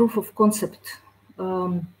 Proof of concept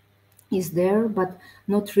is there, but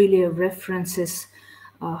not really references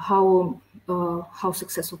how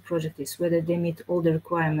successful project is, whether they meet all the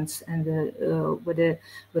requirements and whether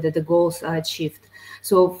the goals are achieved.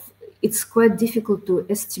 So it's quite difficult to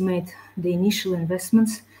estimate the initial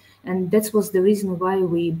investments, and that was the reason why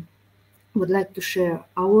we would like to share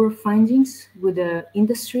our findings with the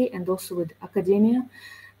industry and also with academia,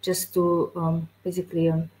 just to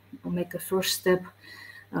basically make a first step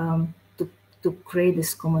to create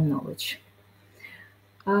this common knowledge.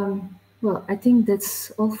 Well, I think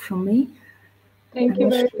that's all from me. Thank you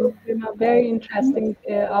very much. Very interesting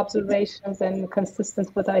observations and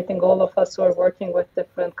consistent with, I think, all of us who are working with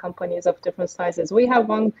different companies of different sizes. We have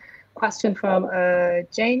one question from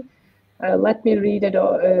Jane. Let me read it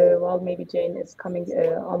while maybe Jane is coming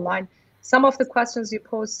online. Some of the questions you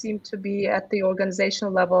posed seem to be at the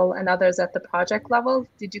organizational level and others at the project level.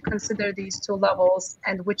 Did you consider these two levels,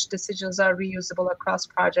 and which decisions are reusable across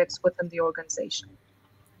projects within the organization?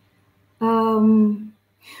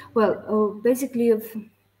 Well, basically, on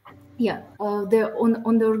the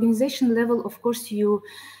organization level, of course, you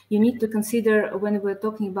need to consider when we're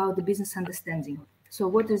talking about the business understanding. So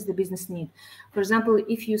what is the business need? For example,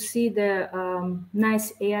 if you see the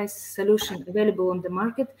nice AI solution available on the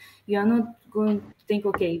market, you are not going to think,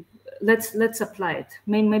 okay, let's apply it.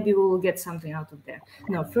 Maybe we will get something out of there.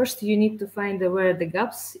 No, first you need to find where are the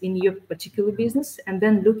gaps in your particular business, and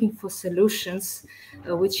then looking for solutions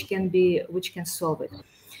which can solve it.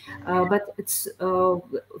 But it's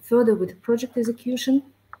further with project execution.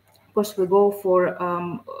 Of course, we go for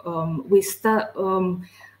we start.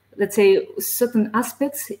 Let's say certain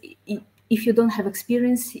aspects, if you don't have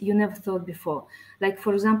experience, you never thought before. Like,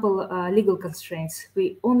 for example, legal constraints.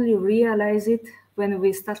 We only realize it when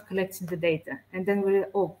we start collecting the data. And then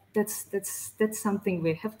that's something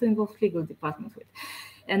we have to involve legal department with.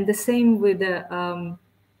 And the same with,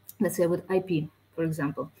 let's say, with IP, for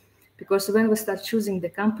example. Because when we start choosing the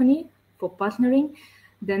company for partnering,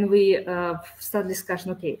 then we start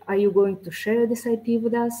discussion. Okay, are you going to share this IP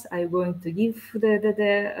with us? Are you going to give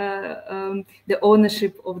the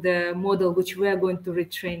ownership of the model which we are going to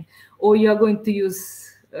retrain, or you are going to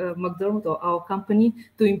use McDermott or our company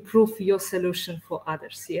to improve your solution for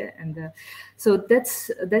others? Yeah, and so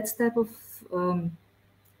that's type of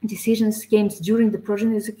decisions came during the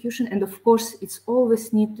project execution, and of course, it's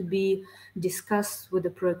always need to be discussed with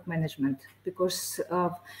the project management, because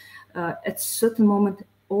at certain moment,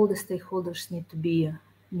 all the stakeholders need to be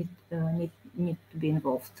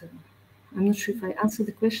involved. I'm not sure if I answered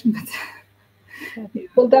the question, but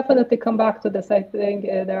we'll definitely come back to this. I think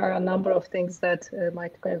there are a number of things that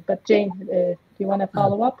might go. But Jane, do you want to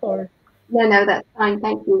follow up or? No, that's fine.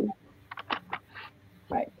 Thank you.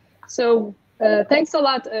 Right. So. Thanks a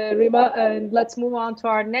lot, Rima. And let's move on to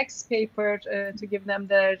our next paper to give them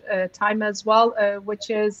their time as well,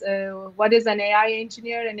 which is what is an AI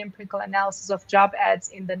engineer and empirical analysis of job ads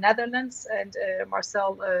in the Netherlands. And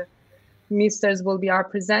Marcel Meesters will be our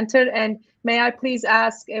presenter. And may I please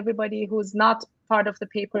ask everybody who's not part of the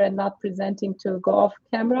paper and not presenting to go off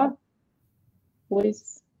camera,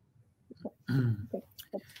 please.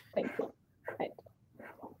 Thank you. Right.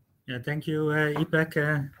 Yeah, thank you,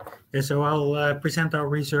 Ipek. So I'll present our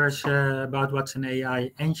research about what's an AI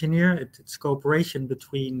engineer. It's cooperation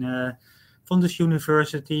between Fontes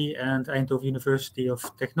University and Eindhoven University of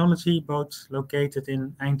Technology, both located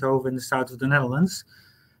in Eindhoven in the south of the Netherlands.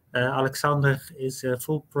 Alexander is a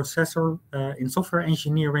full professor in software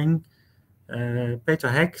engineering. Peter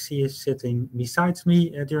Heck, she is sitting beside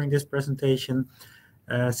me during this presentation.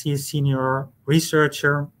 She is senior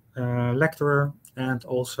researcher, lecturer, and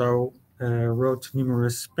also wrote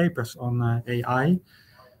numerous papers on AI.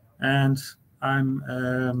 And I'm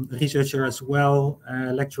a researcher as well,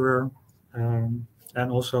 a lecturer, and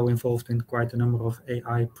also involved in quite a number of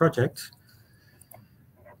AI projects.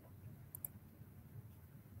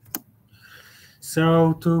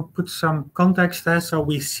 So to put some context there, so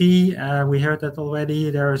we see, we heard that already,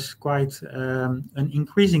 there is quite an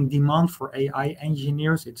increasing demand for AI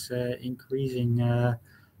engineers. It's increasing,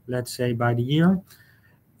 let's say, by the year.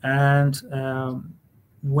 And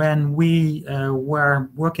when we were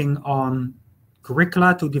working on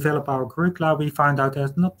curricula, to develop our curricula, we found out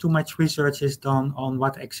that not too much research is done on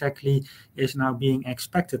what exactly is now being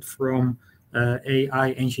expected from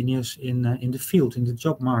AI engineers in the field, in the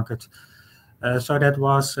job market. So that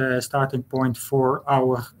was a starting point for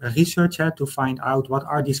our research to find out what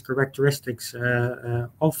are these characteristics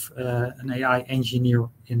of an AI engineer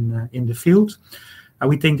in the field.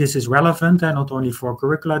 We think this is relevant, not only for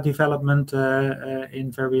curricula development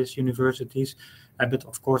in various universities, but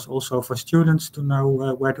of course also for students to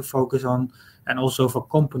know where to focus on, and also for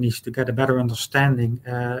companies to get a better understanding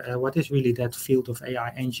what is really that field of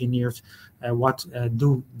AI engineers, what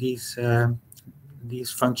do these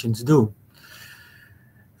functions do.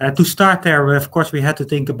 To start there, of course, we had to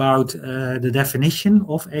think about the definition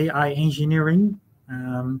of AI engineering.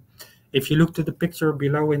 If you look to the picture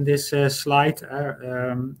below in this slide,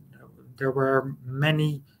 there were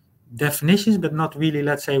many definitions, but not really,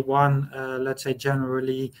 let's say, one, let's say,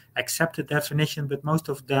 generally accepted definition, but most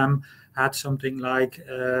of them had something like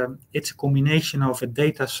it's a combination of a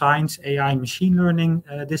data science, AI, machine learning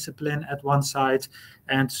discipline at one side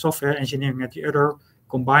and software engineering at the other,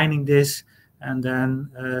 combining this and then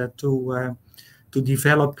to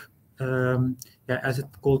develop, as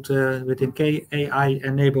it's called within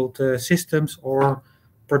AI-enabled systems or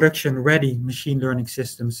production-ready machine learning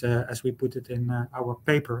systems, as we put it in our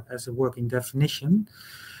paper as a working definition.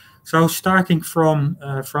 So starting from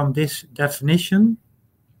this definition,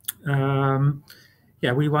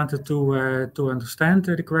 we wanted to understand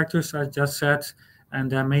the characters I just said, and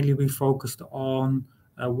then mainly we focused on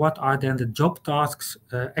what are then the job tasks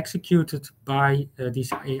executed by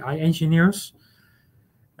these AI engineers.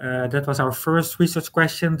 That was our first research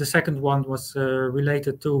question. The second one was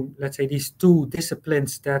related to, let's say, these two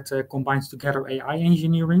disciplines that combines together AI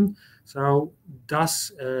engineering. So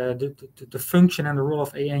does the function and the role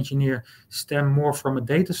of AI engineer stem more from a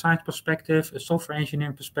data science perspective, a software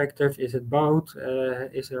engineering perspective? Is it both?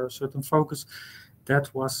 Is there a certain focus?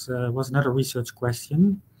 That was another research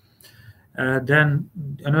question. Then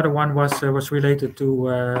another one was related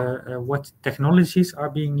to what technologies are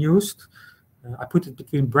being used. I put it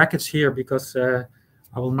between brackets here because I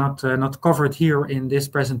will not cover it here in this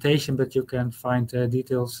presentation, but you can find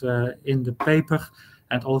details in the paper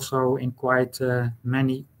and also in quite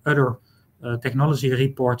many other technology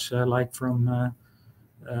reports, like from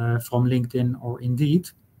LinkedIn or Indeed.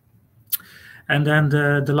 And then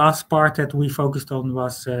the last part that we focused on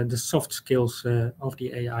was the soft skills of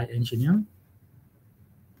the AI engineer.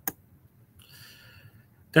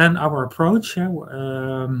 Then our approach,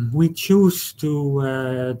 we choose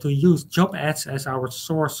to use job ads as our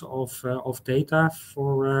source of data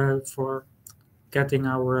for getting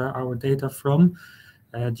our data from.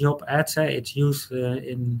 Job ads, it's used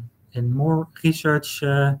in more research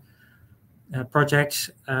projects,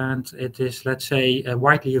 and it is, let's say,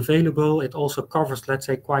 widely available. It also covers, let's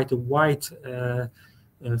say, quite a wide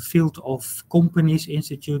field of companies,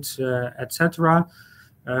 institutes, etc.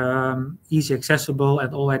 Easy accessible,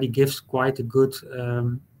 and already gives quite a good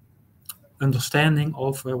understanding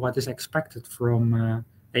of what is expected from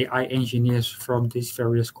AI engineers from these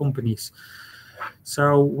various companies.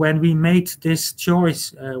 So when we made this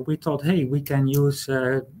choice, we thought, hey, we can use,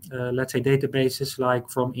 let's say, databases like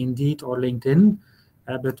from Indeed or LinkedIn.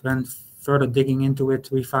 But when further digging into it,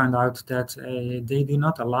 we found out that they do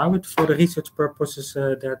not allow it for the research purposes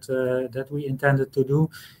that we intended to do.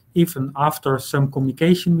 Even after some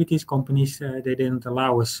communication with these companies, they didn't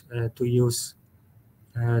allow us to use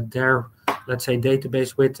their, let's say,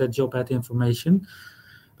 database with job ad information.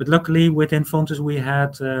 But luckily, within Fontes, we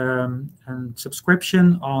had a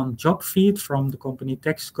subscription on JobFeed from the company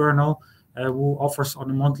TextKernel, who offers on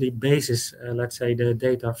a monthly basis, let's say, the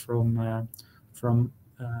data from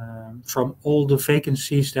all the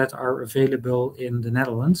vacancies that are available in the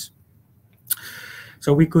Netherlands.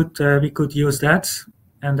 So we could use that.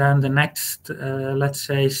 And then the next, let's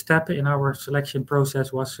say, step in our selection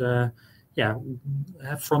process was,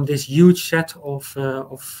 from this huge set of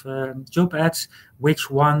job ads,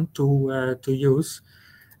 which one to use.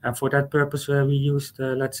 And for that purpose, we used,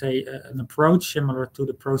 let's say, an approach similar to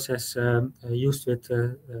the process used with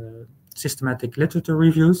systematic literature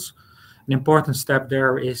reviews. An important step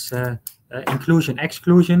there is inclusion,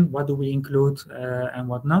 exclusion. What do we include and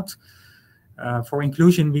what not? For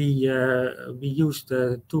inclusion, we used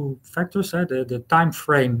two factors, the time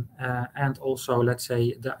frame and also, let's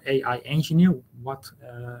say, the AI engineer, what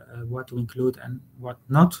to include and what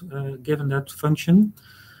not, given that function.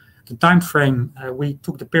 The time frame, we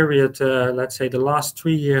took the period, let's say, the last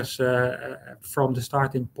 3 years from the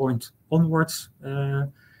starting point onwards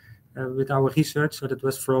with our research. So that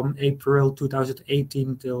was from April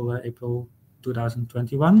 2018 till April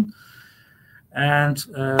 2021. And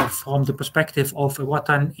from the perspective of what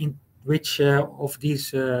time in which of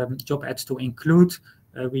these job ads to include,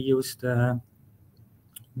 we used the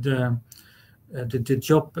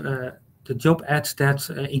job ads that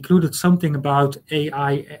included something about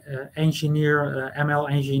AI engineer, ML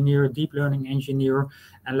engineer, deep learning engineer,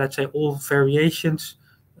 and let's say all variations,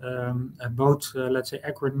 both let's say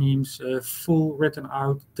acronyms, full written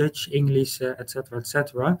out, Dutch, English, etc.,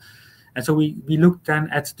 etc. And so we looked then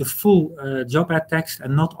at the full job ad text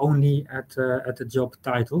and not only at the job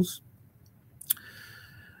titles.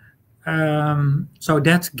 So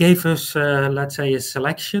that gave us, let's say, a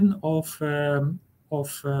selection of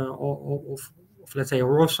let's say,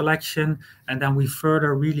 raw selection, and then we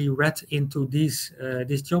further really read into these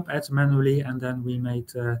job ads manually, and then we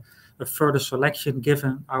made a further selection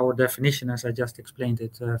given our definition, as I just explained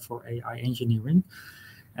it, for AI engineering.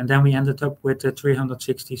 And then we ended up with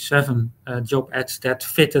 367 job ads that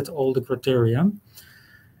fitted all the criteria.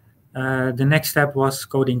 The next step was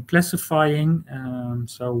coding classifying.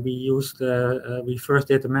 So we used we first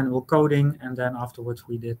did the manual coding, and then afterwards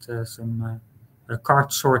we did some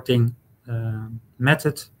card sorting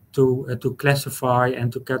method to classify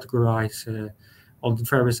and to categorize on the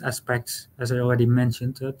various aspects, as I already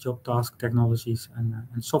mentioned, job task, technologies,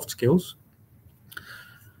 and soft skills.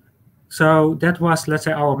 So that was, let's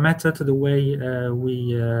say, our method, the way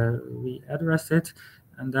we addressed it,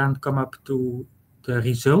 and then come up to the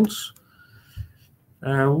results.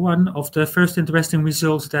 One of the first interesting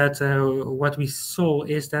results that what we saw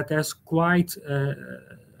is that there's quite a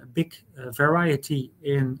big variety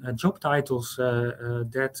in job titles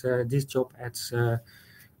that these job ads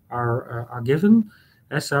are given.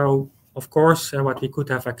 So, of course, what we could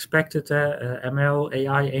have expected, ML,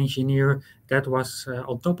 AI engineer, that was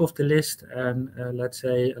on top of the list, and let's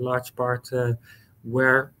say a large part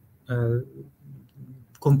where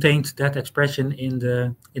contained that expression in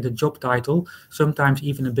the job title, sometimes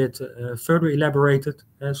even a bit further elaborated.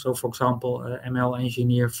 So, for example, ML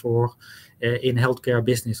engineer for in healthcare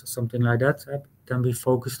business or something like that. Then we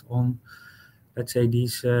focused on, let's say,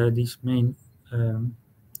 these main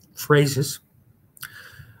phrases.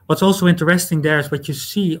 What's also interesting there is what you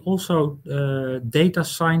see also data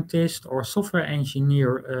scientist or software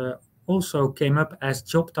engineer also came up as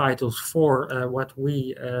job titles for what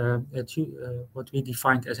we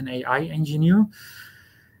defined as an AI engineer.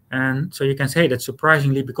 And so you can say that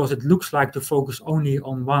surprisingly, because it looks like to focus only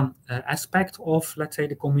on one aspect of, let's say,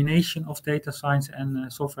 the combination of data science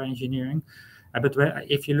and software engineering. But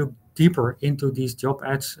if you look deeper into these job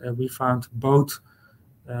ads, we found both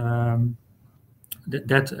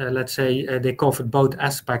let's say, they covered both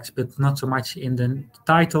aspects, but not so much in the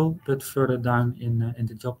title, but further down in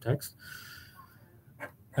the job text.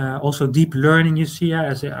 Also, deep learning, you see,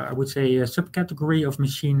 as I would say, a subcategory of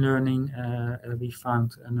machine learning. We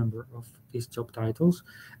found a number of these job titles,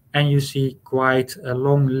 and you see quite a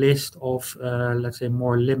long list of, let's say,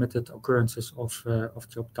 more limited occurrences of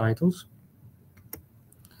job titles.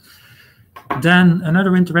 Then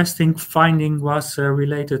another interesting finding was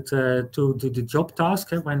related to the job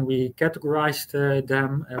task. When we categorized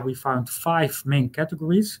them, we found 5 main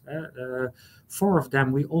categories. 4 of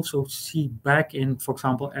them we also see back in, for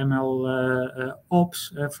example, ML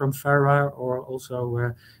Ops from Farah, or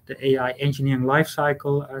also the AI engineering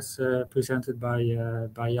lifecycle as presented by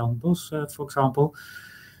Jan Bos, for example.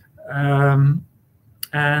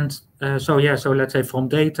 So let's say from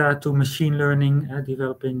data to machine learning,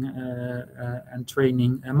 developing and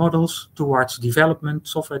training models, towards development,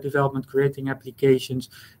 software development, creating applications,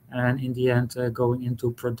 and in the end going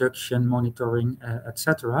into production, monitoring,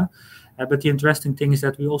 etc. But the interesting thing is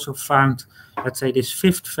that we also found, let's say, this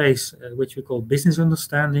 5th phase, which we call business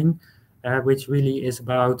understanding, which really is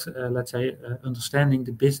about, let's say, understanding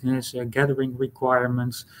the business, gathering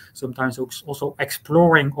requirements, sometimes also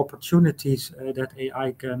exploring opportunities that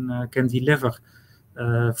AI can deliver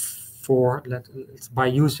by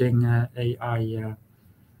using AI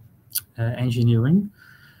engineering.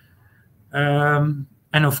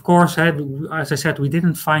 And of course, as I said, we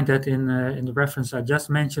didn't find that in the reference I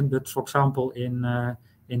just mentioned, but for example,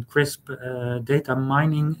 in CRISP data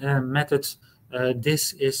mining methods,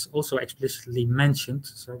 this is also explicitly mentioned.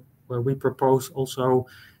 So where we propose also,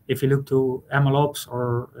 if you look to MLOps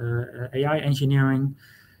or AI engineering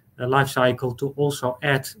lifecycle, to also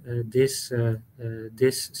add this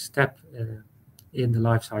step in the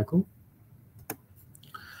lifecycle.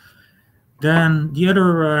 Then the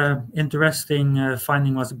other interesting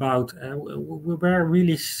finding was about where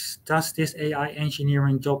really does this AI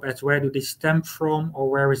engineering job ads, where do they stem from, or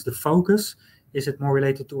where is the focus? Is it more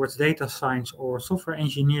related towards data science or software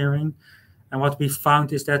engineering? And what we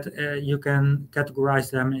found is that you can categorize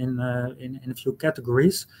them in a few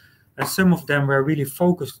categories. Some of them were really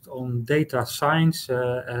focused on data science,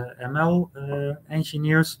 ML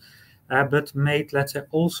engineers, but made, let's say,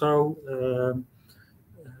 also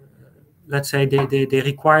let's say they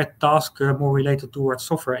require tasks more related towards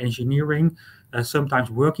software engineering, sometimes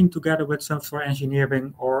working together with software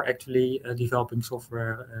engineering, or actually developing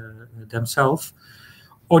software themselves,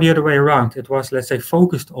 or the other way around. It was, let's say,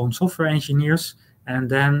 focused on software engineers, and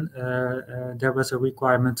then there was a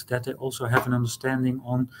requirement that they also have an understanding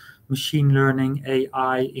on machine learning,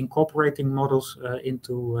 AI, incorporating models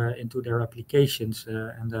into their applications,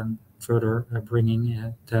 and then further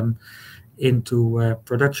bringing them into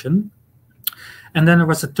production. And then there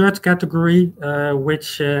was a third category,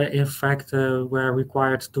 which in fact were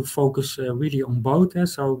required to focus really on both.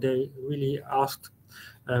 So they really asked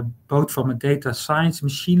both from a data science,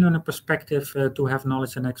 machine learning perspective to have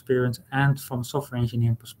knowledge and experience, and from a software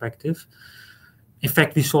engineering perspective. In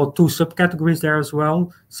fact, we saw two subcategories there as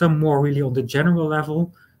well, some more really on the general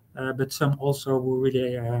level, but some also who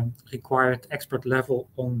really required expert level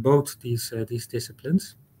on both these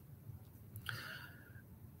disciplines.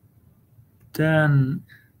 Then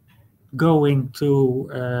going to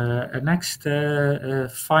a next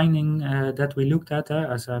finding that we looked at,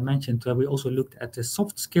 as I mentioned, we also looked at the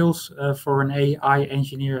soft skills for an AI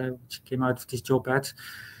engineer, which came out of this job ad.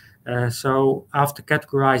 So after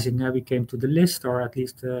categorizing, we came to the list, or at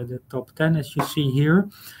least the top 10, as you see here.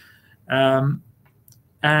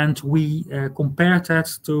 And we compared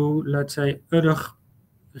that to, let's say, other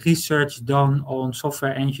research done on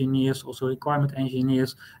software engineers, also requirement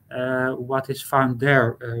engineers, what is found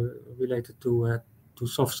there related to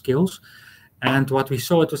soft skills. And what we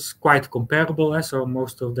saw, it was quite comparable. So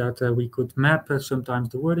most of that we could map. Sometimes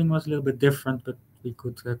the wording was a little bit different, but we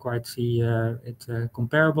could quite see it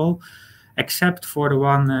comparable, except for the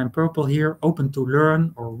one in purple here, open to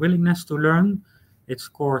learn or willingness to learn. It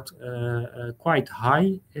scored quite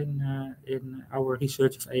high in our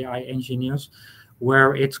research of AI engineers,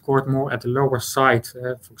 where it scored more at the lower side.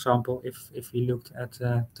 For example, if we looked at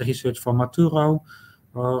the research for Maturo,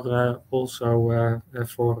 or also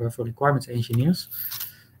for requirements engineers.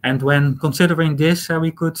 And when considering this,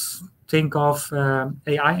 we could think of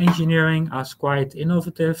AI engineering as quite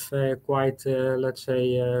innovative, quite, let's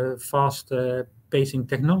say, fast pacing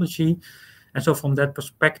technology. And so from that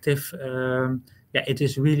perspective, yeah, it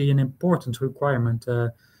is really an important requirement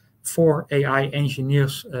for AI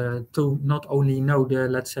engineers to not only know the,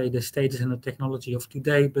 let's say, the status and the technology of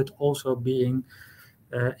today, but also being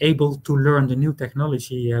able to learn the new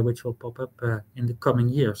technology which will pop up in the coming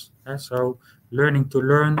years. So learning to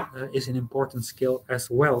learn is an important skill as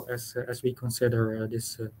well as we consider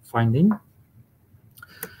this finding.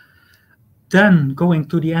 Then going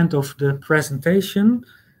to the end of the presentation,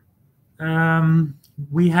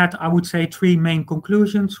 we had, I would say, three main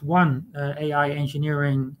conclusions. One, AI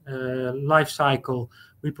engineering life cycle,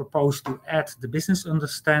 we propose to add the business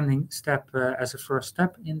understanding step as a first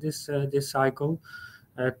step in this cycle.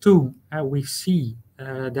 Two, we see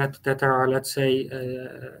that there are, let's say,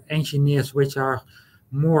 engineers which are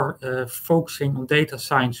more focusing on data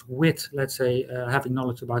science with, let's say, having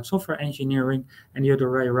knowledge about software engineering, and the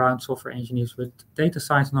other way around, software engineers with data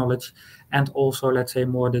science knowledge, and also, let's say,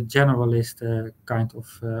 more the generalist kind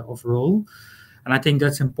of role. And I think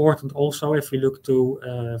that's important also if we look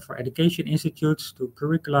to, for education institutes, to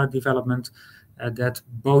curricular development, that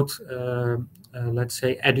both, let's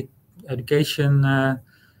say, education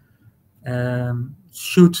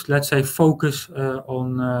should, let's say, focus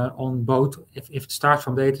on both. If it starts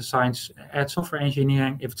from data science, add software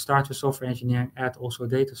engineering. If it starts with software engineering, add also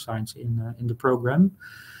data science in the program.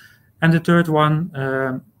 And the third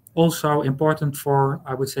one, also important for,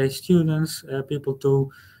 I would say, students, people to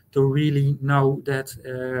really know that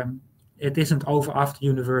it isn't over after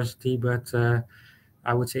university, but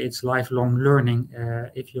I would say it's lifelong learning.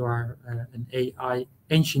 If you are an AI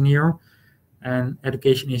engineer, and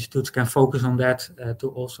education institutes can focus on that to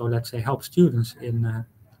also, let's say, help students in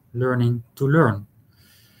learning to learn.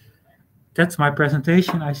 That's my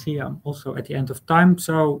presentation. I see I'm also at the end of time,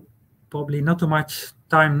 so probably not too much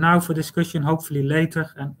time now for discussion, hopefully later,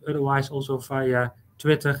 and otherwise also via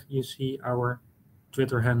Twitter. You see our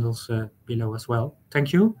Twitter handles below as well.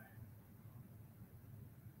 Thank you.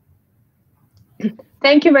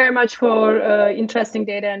 Thank you very much for interesting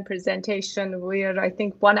data and presentation. We're, I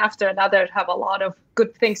think, one after another have a lot of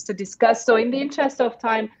good things to discuss. So in the interest of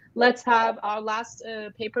time, let's have our last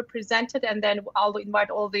paper presented, and then I'll invite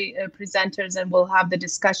all the presenters and we'll have the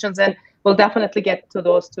discussions, and we'll definitely get to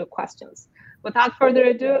those two questions. Without further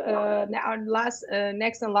ado, our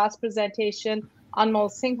next and last presentation, Anmol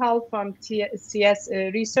Singhal from CS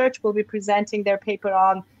Research will be presenting their paper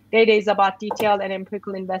on Data is about detailed and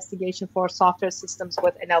empirical investigation for software systems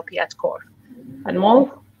with NLP at core.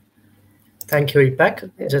 Anmol? Thank you,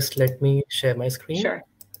 Ipak. Just let me share my screen. Sure.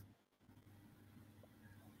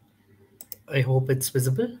 I hope it's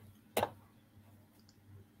visible.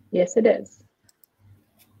 Yes, it is.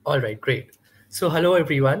 All right, great. So hello,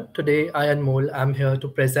 everyone. Today, I, Anmol, I'm here to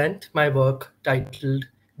present my work titled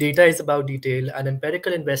Data is about Detail and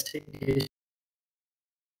Empirical Investigation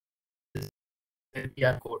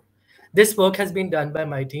at Core. This work has been done by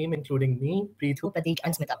my team, including me, Preethu, Prateek,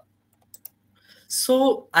 and Smita.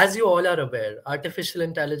 So, as you all are aware, artificial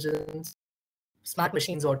intelligence smart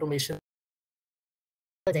machines, automation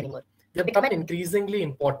anymore. They've become an increasingly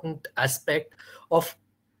important aspect of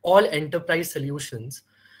all enterprise solutions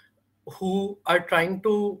who are trying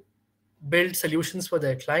to build solutions for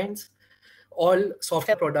their clients. All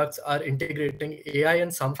software products are integrating AI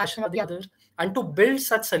in some fashion or the other. And to build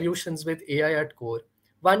such solutions with AI at core,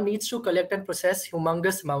 one needs to collect and process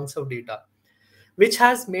humongous amounts of data, which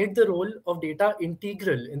has made the role of data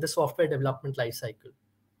integral in the software development lifecycle.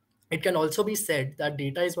 It can also be said that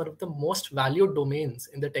data is one of the most valued domains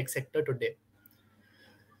in the tech sector today.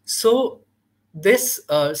 So this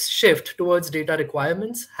shift towards data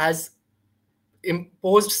requirements has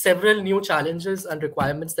imposed several new challenges and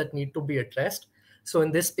requirements that need to be addressed. So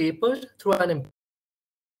in this paper,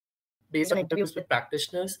 based on interviews with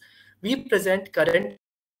practitioners, we present current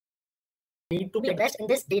need to be addressed in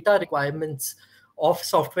this data requirements of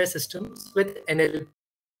software systems with NLP.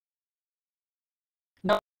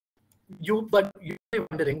 Now, you might be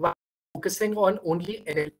wondering why focusing on only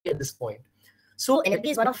NLP at this point. So NLP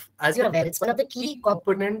is one of, as you're aware, it's one of the key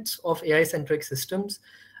components of AI-centric systems.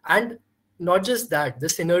 And not just that, the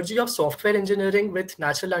synergy of software engineering with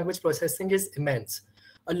natural language processing is immense.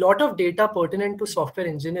 A lot of data pertinent to software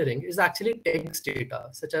engineering is actually text data,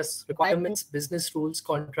 such as requirements, business rules,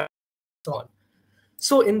 contracts, and so on.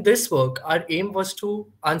 So in this work, our aim was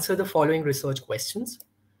to answer the following research questions.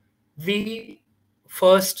 We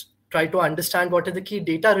first try to understand what are the key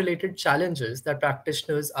data-related challenges that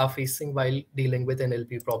practitioners are facing while dealing with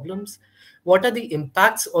NLP problems. What are the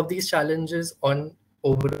impacts of these challenges on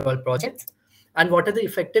overall projects? And what are the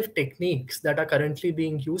effective techniques that are currently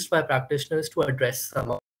being used by practitioners to address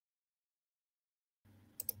some of them?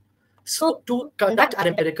 So to conduct our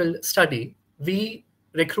empirical study, we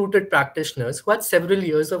recruited practitioners who had several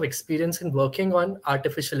years of experience in working on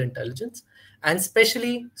artificial intelligence and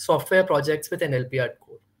especially software projects with NLP at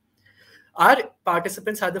core. Our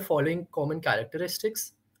participants had the following common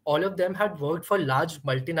characteristics. All of them had worked for large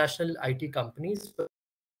multinational IT companies, but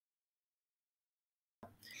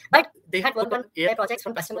they had worked on AI projects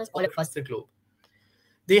from customers all across the globe.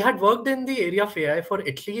 They had worked in the area of AI for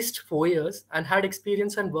at least 4 years and had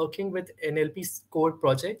experience in working with NLP core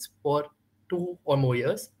projects for 2 or more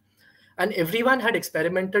years. And everyone had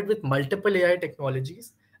experimented with multiple AI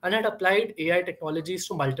technologies and had applied AI technologies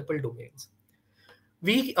to multiple domains.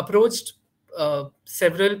 We approached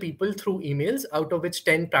several people through emails, out of which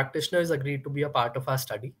 10 practitioners agreed to be a part of our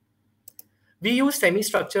study. We used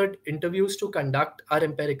semi-structured interviews to conduct our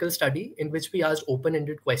empirical study, in which we asked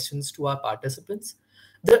open-ended questions to our participants.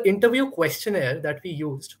 The interview questionnaire that we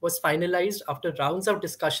used was finalized after rounds of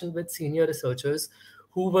discussion with senior researchers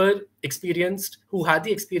who had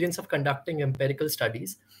the experience of conducting empirical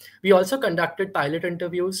studies. We also conducted pilot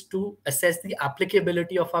interviews to assess the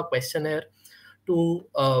applicability of our questionnaire to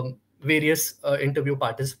various interview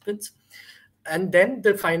participants. And then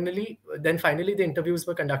finally the interviews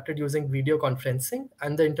were conducted using video conferencing,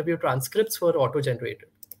 and the interview transcripts were auto-generated.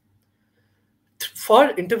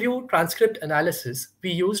 For interview transcript analysis,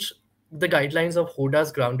 we used the guidelines of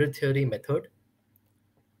Hoda's grounded theory method.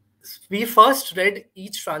 We first read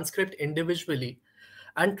each transcript individually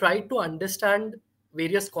and tried to understand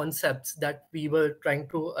various concepts that we were trying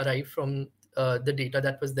to arrive from the data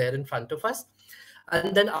that was there in front of us.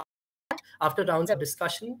 And then after rounds of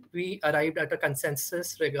discussion, we arrived at a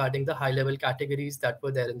consensus regarding the high-level categories that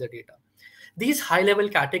were there in the data. These high-level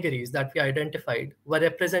categories that we identified were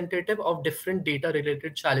representative of different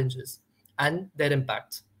data-related challenges and their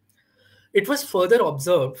impacts. It was further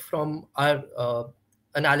observed from our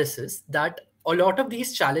analysis that a lot of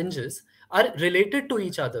these challenges are related to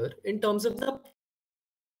each other in terms of the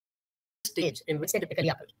stage in which they typically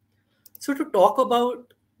occur. So to talk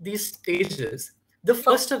about these stages, the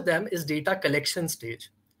first of them is data collection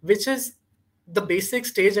stage, which is the basic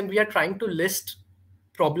stage, and we are trying to list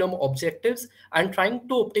problem objectives and trying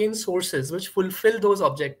to obtain sources which fulfill those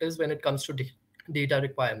objectives when it comes to data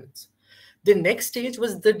requirements. The next stage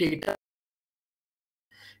was the data,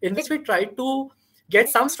 in which we tried to get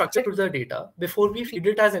some structure to the data before we feed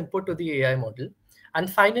it as input to the AI model. And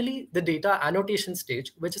finally, the data annotation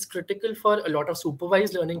stage, which is critical for a lot of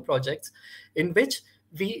supervised learning projects, in which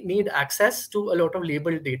we need access to a lot of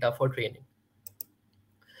labeled data for training.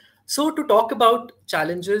 So to talk about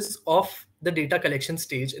challenges of the data collection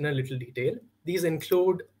stage in a little detail, these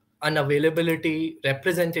include unavailability,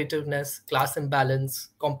 representativeness, class imbalance,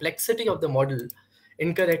 complexity of the model,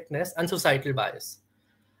 incorrectness, and societal bias.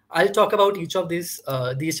 I'll talk about each of these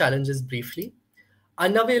challenges briefly.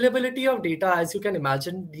 Unavailability of data, as you can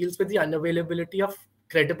imagine, deals with the unavailability of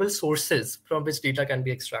credible sources from which data can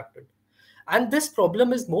be extracted. And this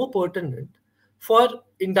problem is more pertinent For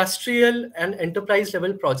industrial and enterprise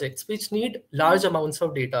level projects, which need large amounts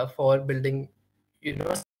of data for building,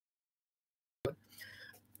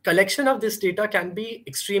 collection of this data can be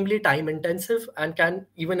extremely time intensive and can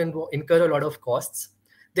even incur a lot of costs.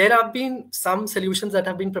 There have been some solutions that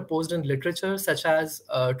have been proposed in literature, such as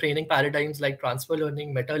training paradigms like transfer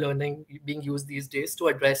learning, meta learning being used these days to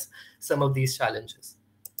address some of these challenges.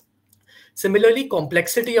 Similarly,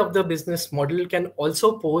 complexity of the business model can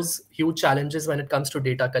also pose huge challenges when it comes to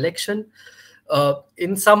data collection.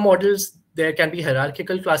 In some models, there can be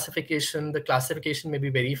hierarchical classification. The classification may be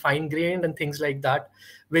very fine-grained and things like that,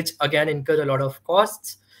 which again incur a lot of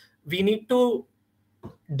costs. We need to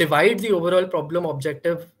divide the overall problem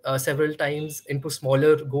objective several times into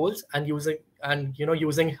smaller goals, and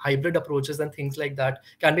using hybrid approaches and things like that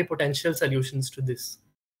can be potential solutions to this.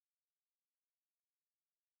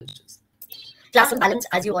 Class imbalance,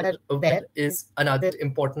 as you are aware, is another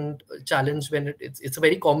important challenge. When it's a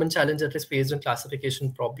very common challenge that is faced in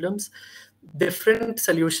classification problems. Different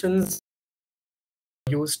solutions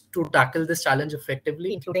used to tackle this challenge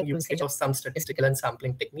effectively, including usage of some statistical and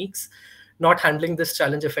sampling techniques. Not handling this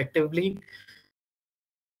challenge effectively,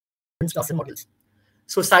 models.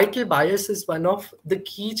 Societal bias is one of the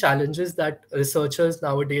key challenges that researchers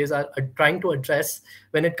nowadays are trying to address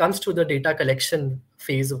when it comes to the data collection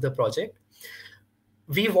phase of the project.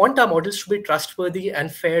 We want our models to be trustworthy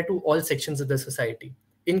and fair to all sections of the society.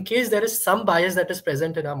 In case there is some bias that is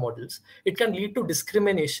present in our models, it can lead to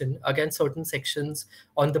discrimination against certain sections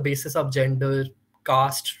on the basis of gender,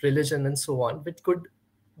 caste, religion, and so on, which could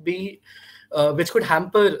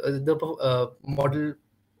hamper the model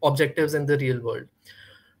objectives in the real world.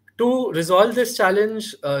 To resolve this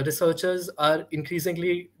challenge, researchers are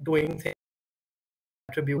increasingly doing things,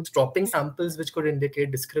 attributes, dropping samples which could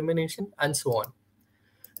indicate discrimination, and so on.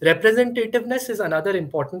 Representativeness is another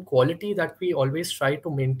important quality that we always try to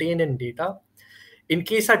maintain in data. In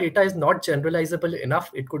case our data is not generalizable enough,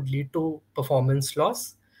 it could lead to performance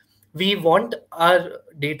loss. We want our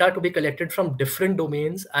data to be collected from different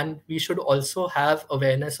domains, and we should also have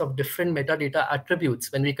awareness of different metadata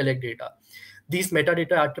attributes when we collect data. These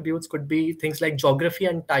metadata attributes could be things like geography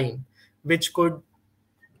and time, which could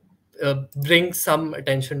bring some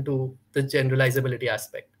attention to the generalizability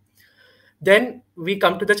aspect. Then we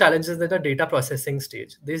come to the challenges at the data processing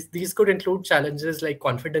stage. These could include challenges like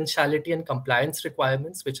confidentiality and compliance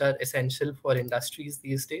requirements, which are essential for industries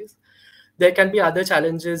these days. There can be other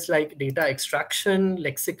challenges like data extraction,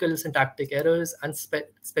 lexical syntactic errors, and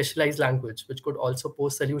specialized language, which could also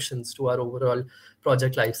pose solutions to our overall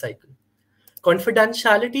project lifecycle.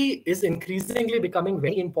 Confidentiality is increasingly becoming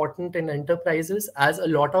very important in enterprises, as a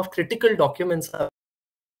lot of critical documents are.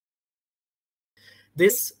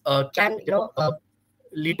 This can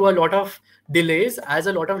lead to a lot of delays, as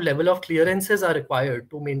a lot of level of clearances are required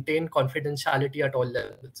to maintain confidentiality at all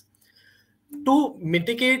levels. To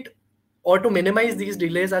mitigate or to minimize these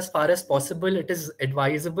delays as far as possible, it is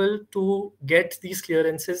advisable to get these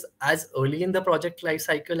clearances as early in the project life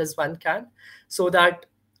cycle as one can, so that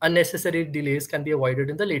unnecessary delays can be avoided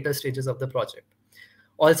in the later stages of the project.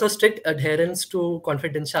 Also, strict adherence to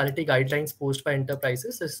confidentiality guidelines posed by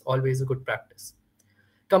enterprises is always a good practice.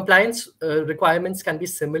 Compliance requirements can be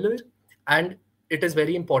similar, and it is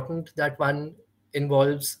very important that one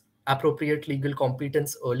involves appropriate legal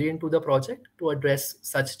competence early into the project to address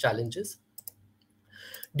such challenges.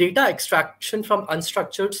 Data extraction from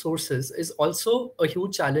unstructured sources is also a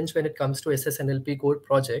huge challenge when it comes to SSNLP code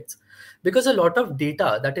projects, because a lot of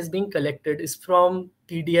data that is being collected is from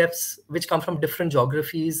PDFs which come from different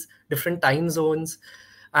geographies, different time zones,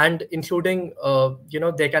 and including,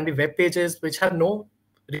 there can be web pages which have no.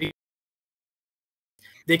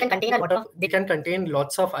 They can contain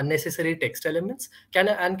lots of unnecessary text elements,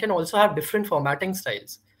 and can also have different formatting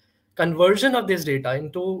styles. Conversion of this data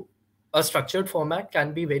into a structured format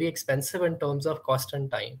can be very expensive in terms of cost and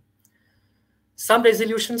time. Some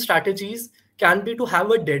resolution strategies can be to have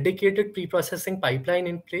a dedicated pre-processing pipeline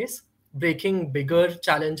in place, breaking bigger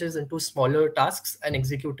challenges into smaller tasks and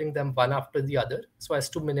executing them one after the other, so as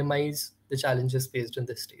to minimize the challenges faced in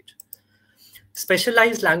this stage.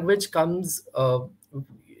 Specialized language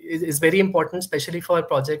is very important, especially for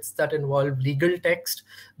projects that involve legal text,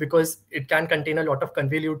 because it can contain a lot of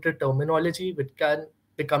convoluted terminology, which can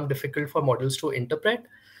become difficult for models to interpret.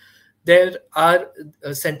 There are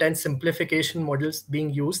sentence simplification models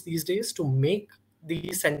being used these days to make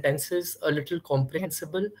these sentences a little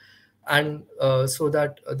comprehensible, and so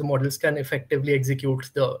that the models can effectively execute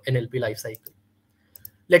the NLP lifecycle.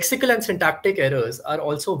 Lexical and syntactic errors are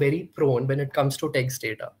also very prone when it comes to text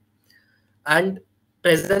data, and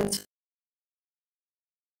presence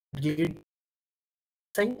lead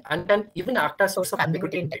and can even act as source of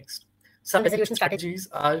ambiguity in text. Some resolution strategies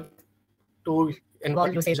are to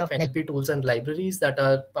involve usage of NLP tools and libraries that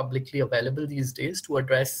are publicly available these days to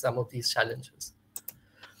address some of these challenges.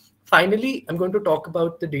 Finally, I'm going to talk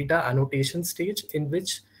about the data annotation stage, in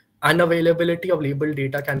which unavailability of labeled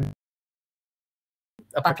data can,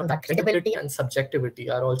 apart from that, credibility and subjectivity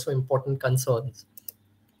are also important concerns.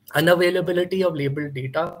 Unavailability of labeled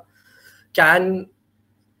data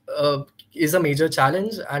is a major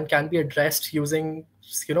challenge and can be addressed using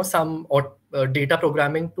some data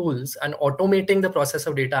programming tools and automating the process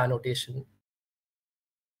of data annotation.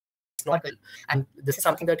 And this is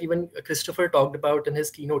something that even Christopher talked about in his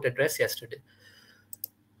keynote address yesterday.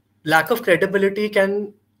 Lack of credibility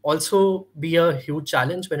can also be a huge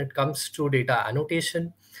challenge when it comes to data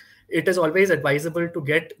annotation. It is always advisable to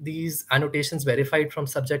get these annotations verified from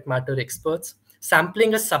subject matter experts.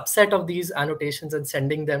 Sampling a subset of these annotations and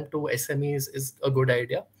sending them to SMEs is a good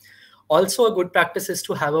idea. Also, a good practice is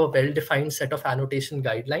to have a well-defined set of annotation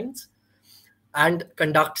guidelines and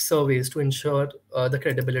conduct surveys to ensure the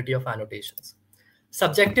credibility of annotations.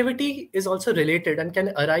 Subjectivity is also related and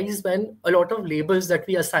can arise when a lot of labels that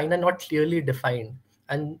we assign are not clearly defined,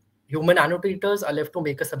 and human annotators are left to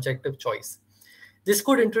make a subjective choice. This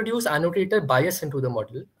could introduce annotator bias into the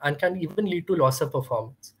model and can even lead to loss of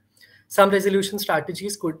performance. Some resolution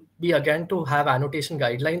strategies could be, again, to have annotation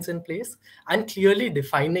guidelines in place and clearly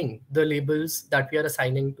defining the labels that we are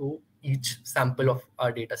assigning to each sample of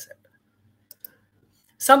our data set.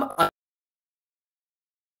 Some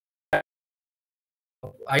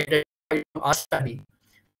identified from our study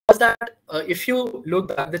was that if you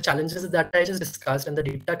look at the challenges that I just discussed in the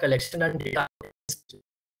data collection and data,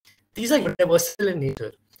 these are universal in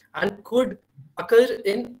nature and could occur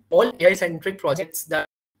in all AI-centric projects that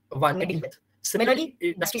one may deal with. Similarly,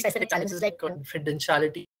 industry-specific challenges like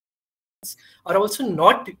confidentiality are also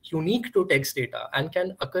not unique to text data and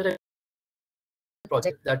can occur in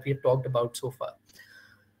projects that we have talked about so far.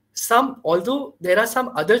 Although there are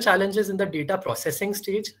some other challenges in the data processing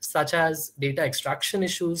stage, such as data extraction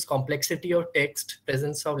issues, complexity of text,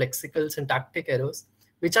 presence of lexical syntactic errors,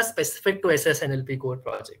 which are specific to SSNLP core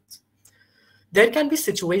projects. There can be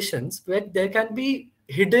situations where there can be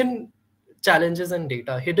hidden challenges in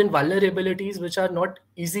data, hidden vulnerabilities, which are not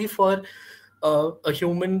easy for a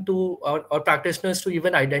human to or practitioners to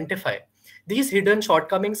even identify. These hidden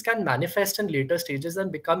shortcomings can manifest in later stages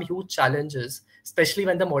and become huge challenges, especially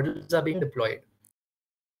when the models are being deployed.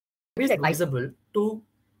 It is advisable to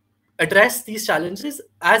address these challenges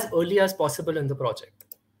as early as possible in the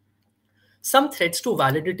project. Some threats to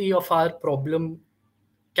validity of our problem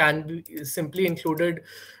can be simply included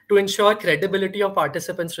to ensure credibility of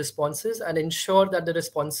participants' responses and ensure that the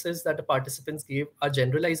responses that the participants gave are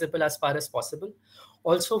generalizable as far as possible.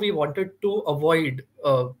 Also, we wanted to avoid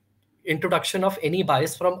introduction of any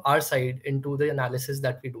bias from our side into the analysis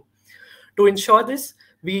that we do. To ensure this,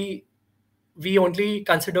 we only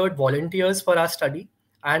considered volunteers for our study,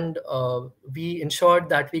 and we ensured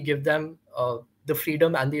that we give them the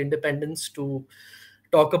freedom and the independence to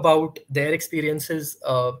talk about their experiences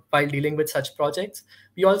while dealing with such projects.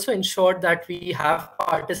 We also ensured that we have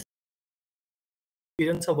participants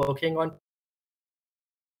experience of working on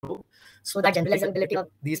so that generalizability of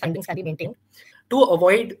these findings can be maintained. To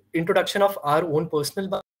avoid introduction of our own personal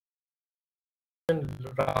bias and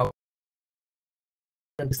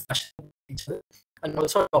discussion with each other, and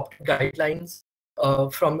also adopted guidelines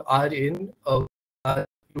from our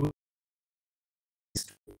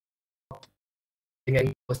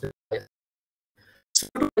any personal bias. So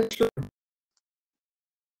to conclude,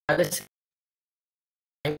 analysis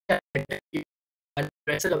and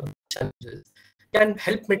addressing of these challenges can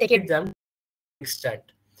help mitigate them to an extent.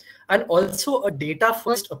 And also, a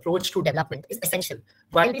data-first approach to development is essential.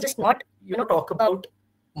 While we just not, talk about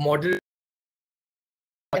model,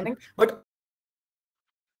 but at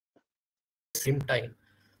the same time,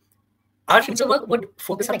 our future work would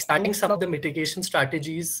focus on expanding some of the mitigation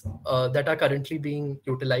strategies that are currently being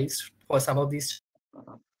utilized for some of these.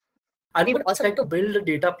 And we would also like to build a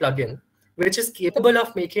data plugin which is capable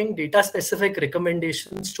of making data-specific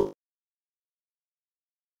recommendations to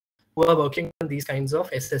who are working on these kinds of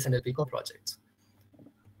SSNLP core projects.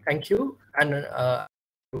 Thank you. And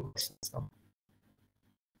questions now.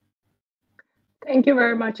 Thank you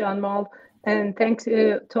very much, Anmol. And thanks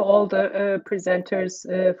to all the presenters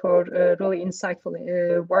for really insightful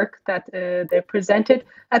work that they presented.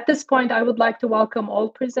 At this point, I would like to welcome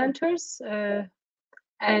all presenters.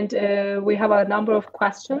 And we have a number of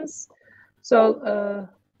questions. So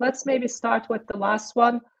let's maybe start with the last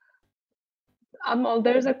one. Anmol,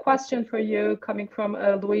 there's a question for you coming from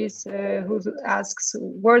Luis, who asks,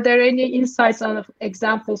 were there any insights on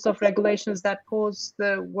examples of regulations that pose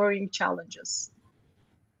the worrying challenges?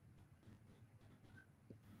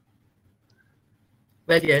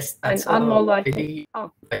 Well, yes, that's and Anmol, a very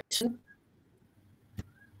question.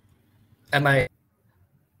 Am I?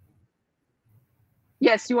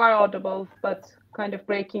 Yes, you are audible, but kind of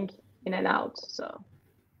breaking in and out.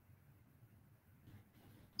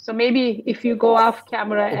 So maybe if you go off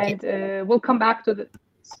camera, okay. And we'll come back to the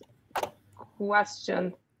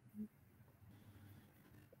question.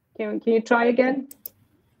 Can you try again?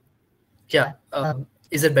 Yeah.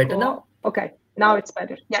 Is it better now? Okay. Now it's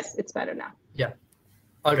better. Yes, it's better now. Yeah.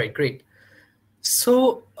 All right. Great.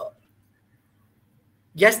 So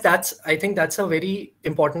yes, I think that's a very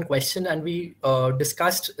important question, and we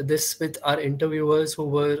discussed this with our interviewers who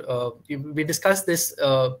were. We discussed this.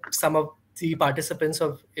 Some of the participants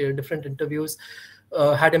of different interviews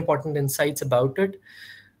had important insights about it,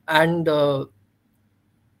 and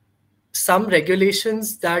some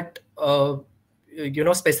regulations that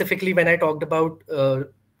specifically when I talked about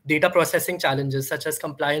data processing challenges such as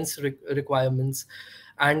compliance requirements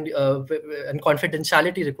and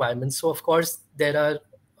confidentiality requirements. So of course there are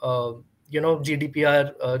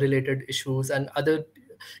GDPR related issues and other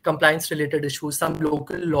compliance related issues, some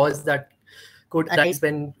local laws that could arise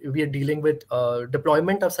when we are dealing with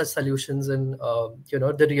deployment of such solutions in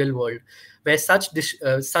the real world, where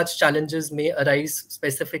such challenges may arise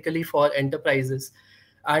specifically for enterprises.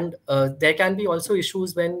 And there can be also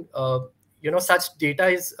issues when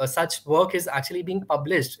such work is actually being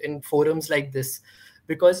published in forums like this,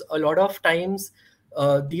 because a lot of times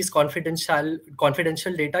these confidential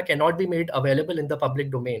data cannot be made available in the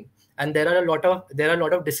public domain, and there are a lot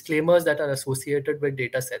of disclaimers that are associated with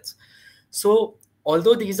data sets. So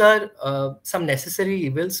although these are some necessary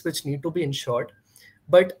evils which need to be ensured,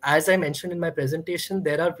 but as I mentioned in my presentation,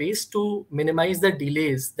 there are ways to minimize the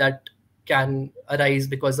delays that can arise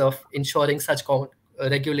because of ensuring such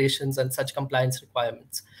regulations and such compliance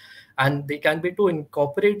requirements. And they can be to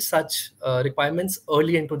incorporate such requirements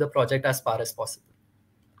early into the project as far as possible.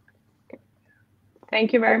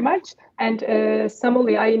 Thank you very much. And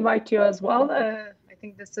Samuli, I invite you as well. I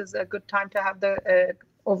think this is a good time to have the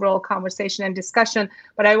overall conversation and discussion,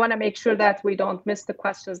 but I want to make sure that we don't miss the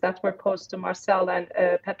questions that were posed to Marcel and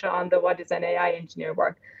Petra on the what is an AI engineer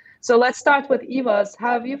work. So let's start with Eva's.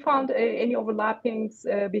 Have you found any overlappings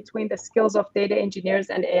between the skills of data engineers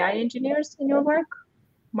and AI engineers in your work?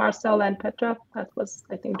 Marcel and Petra, that was,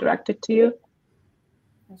 I think, directed to you.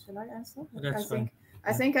 Shall I answer? That's fine.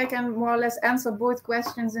 I think I can more or less answer both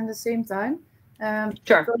questions in the same time.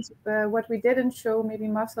 Sure. Because, what we didn't show, maybe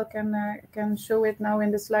Marcel can show it now in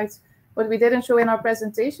the slides. What we didn't show in our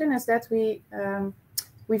presentation is that we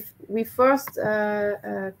first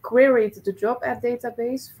queried the job ad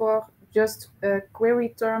database for just query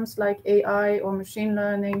terms like AI or machine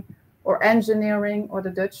learning or engineering, or the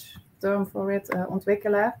Dutch term for it,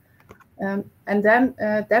 ontwikkelaar. And then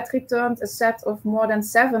that returned a set of more than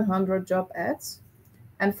 700 job ads.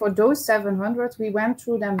 And for those 700, we went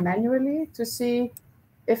through them manually to see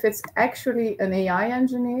if it's actually an AI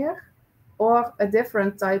engineer or a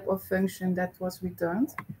different type of function that was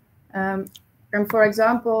returned. And for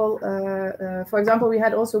example, we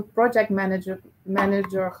had also project manager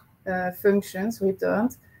functions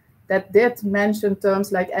returned that did mention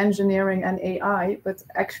terms like engineering and AI, but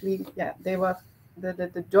actually, yeah, they were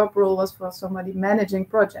the job role was for somebody managing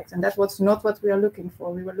projects, and that was not what we are looking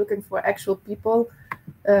for. We were looking for actual people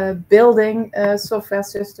building software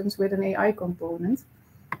systems with an AI component.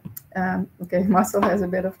 Okay, Marcel has a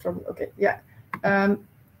bit of trouble. Okay, yeah.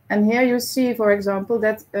 And here you see, for example,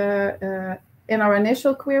 that in our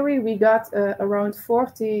initial query, we got around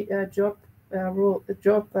 40 job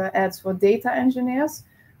ads for data engineers.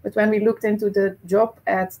 But when we looked into the job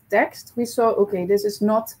ad text, we saw, okay, this is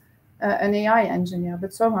not an AI engineer,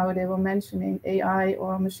 but somehow they were mentioning AI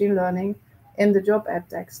or machine learning in the job ad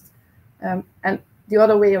text. And the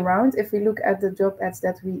other way around, if we look at the job ads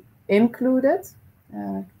that we included,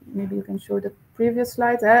 maybe you can show the previous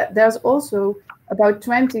slide, there's also about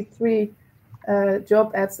 23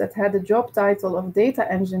 job ads that had the job title of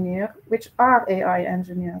data engineer, which are AI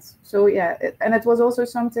engineers. So yeah, and it was also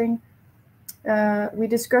something we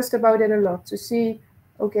discussed about it a lot to see,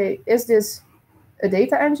 okay, is this a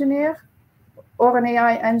data engineer or an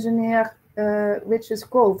AI engineer, which is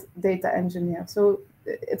called data engineer? So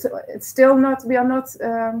it's still not, we are not,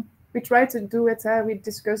 we try to do it, we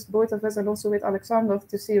discussed both of us and also with Alexander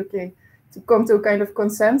to see, okay, to come to a kind of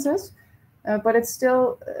consensus. But it's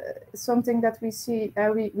still something that we see.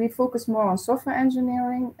 We focus more on software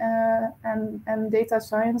engineering and data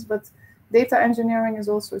science, but data engineering is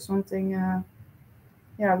also something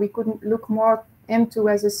we couldn't look more into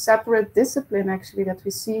as a separate discipline, actually, that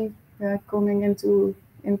we see coming into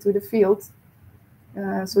the field.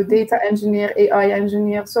 So data engineer, AI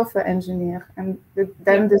engineer, software engineer, and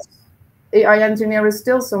then this AI engineer is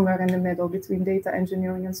still somewhere in the middle between data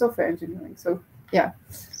engineering and software engineering. So yeah.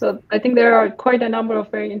 So I think there are quite a number of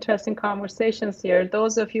very interesting conversations here.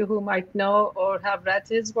 Those of you who might know or have read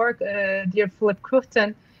his work, dear Philip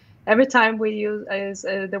Crufton, every time we use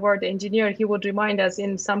the word engineer, he would remind us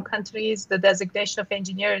in some countries, the designation of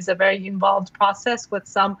engineer is a very involved process with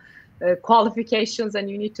some qualifications, and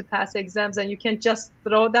you need to pass exams, and you can't just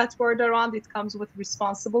throw that word around. It comes with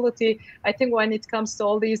responsibility. I think when it comes to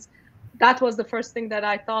all these, that was the first thing that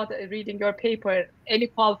I thought reading your paper. Any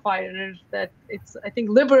qualifier that it's, I think,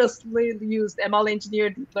 liberally used: ML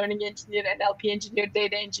engineer, deep learning engineer, NLP engineer,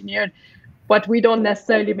 data engineer. But we don't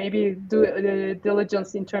necessarily maybe do the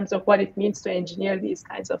diligence in terms of what it means to engineer these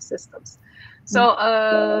kinds of systems.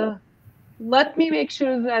 So let me make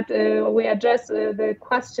sure that we address the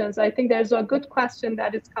questions. I think there's a good question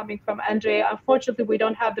that is coming from Andre. Unfortunately, we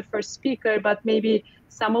don't have the first speaker, but maybe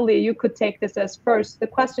Samuli, you could take this as first. The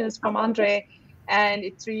question is from Andre, and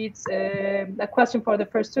it reads a question for the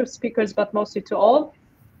first two speakers, but mostly to all.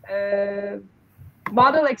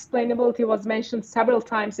 Model explainability was mentioned several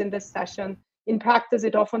times in this session. In practice,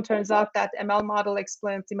 it often turns out that ML model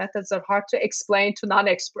explainability methods are hard to explain to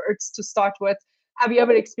non-experts to start with. Have you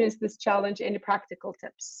ever experienced this challenge? Any practical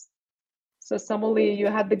tips? So Samuli, you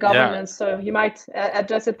had the governance, so you might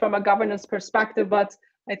address it from a governance perspective, but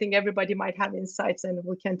I think everybody might have insights and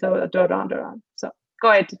we can do it around. So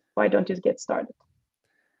go ahead, why don't you get started?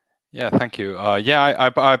 Yeah, thank you.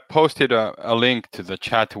 I posted a link to the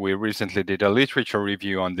chat. We recently did a literature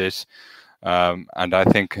review on this, and I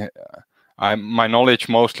think my knowledge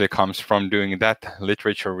mostly comes from doing that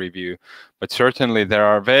literature review. But certainly there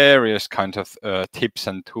are various kinds of tips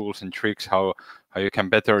and tools and tricks how you can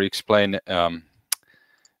better explain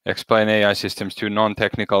AI systems to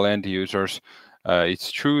non-technical end users. It's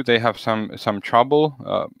true they have some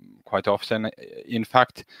trouble quite often, in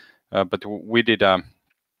fact, but we did a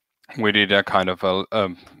kind of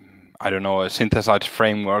I don't know, a synthesized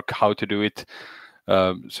framework how to do it.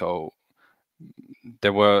 So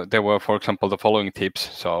there were, for example, the following tips.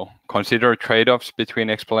 So consider trade-offs between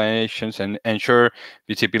explanations and ensure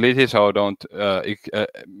visibility. So don't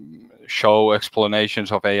show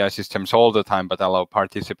explanations of AI systems all the time, but allow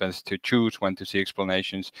participants to choose when to see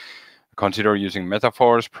explanations. Consider using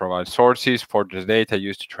metaphors, provide sources for the data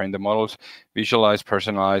used to train the models, visualize,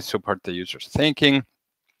 personalize, support the user's thinking.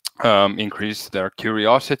 Increase their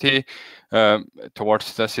curiosity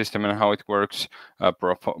towards the system and how it works,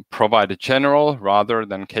 provide a general rather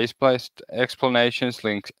than case-based explanations,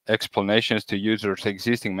 link explanations to users'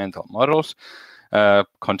 existing mental models,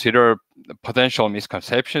 consider potential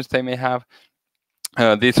misconceptions they may have.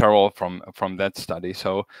 These are all from that study.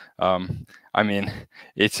 So, I mean,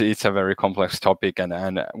 it's a very complex topic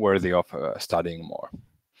and worthy of studying more.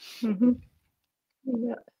 Mm-hmm.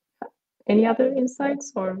 Yeah. Any other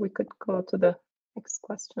insights, or we could go to the next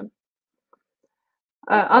question?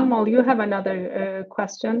 Anmol, you have another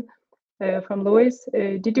question from Louis.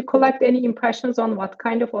 Did you collect any impressions on what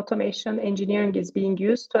kind of automation engineering is being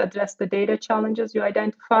used to address the data challenges you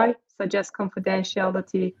identify, such as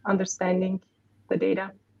confidentiality, understanding the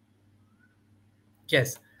data?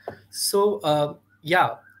 Yes. So,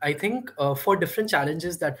 yeah, I think for different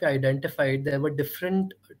challenges that we identified, there were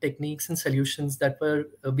different techniques and solutions that were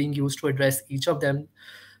being used to address each of them.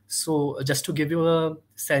 So just to give you a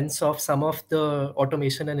sense of some of the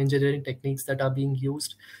automation and engineering techniques that are being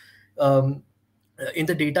used, in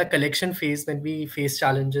the data collection phase, when we face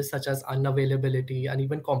challenges such as unavailability and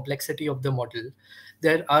even complexity of the model,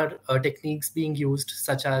 there are techniques being used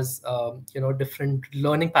such as different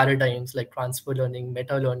learning paradigms like transfer learning,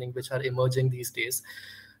 meta learning, which are emerging these days,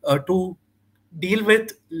 to deal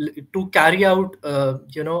with, to carry out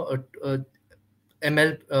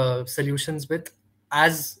ML solutions with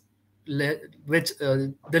the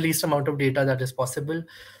least amount of data that is possible.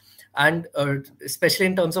 And especially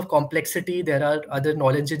in terms of complexity, there are other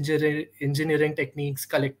knowledge engineering techniques,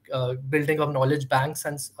 building of knowledge banks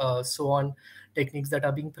and so on, techniques that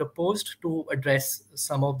are being proposed to address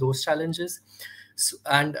some of those challenges. So,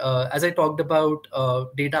 and as I talked about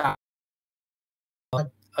data,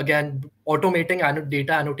 again, automating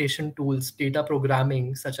data annotation tools, data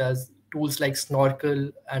programming, such as tools like Snorkel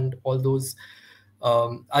and all those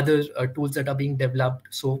other tools that are being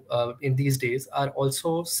developed in these days are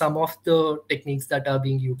also some of the techniques that are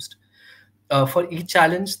being used. For each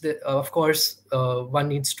challenge, of course, one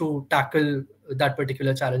needs to tackle that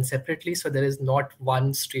particular challenge separately. So there is not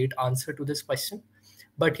one straight answer to this question.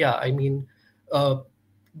 But yeah, I mean,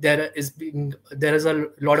 there is a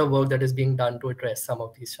lot of work that is being done to address some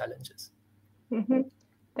of these challenges. Mm-hmm.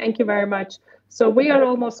 Thank you very much. So we are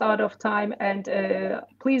almost out of time, and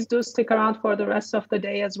please do stick around for the rest of the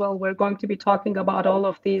day as well. We're going to be talking about all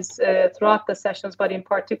of these throughout the sessions, but in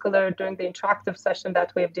particular during the interactive session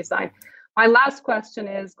that we have designed. My last question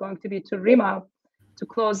is going to be to Rima to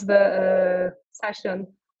close the session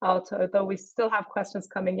out, though we still have questions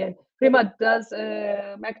coming in. Rima, does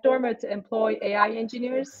McDermott employ AI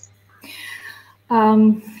engineers?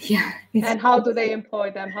 Yeah. And how do they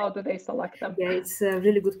employ them? How do they select them? Yeah, it's a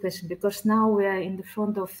really good question, because now we are in the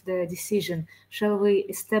front of the decision. Shall we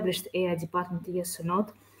establish the AI department, yes or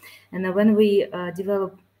not? And when we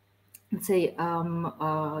develop, let's say,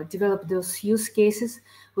 develop those use cases,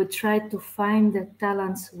 we try to find the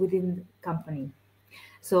talents within the company.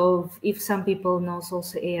 So if some people knows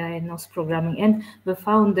also AI and knows programming, and we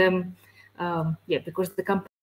found them, because the company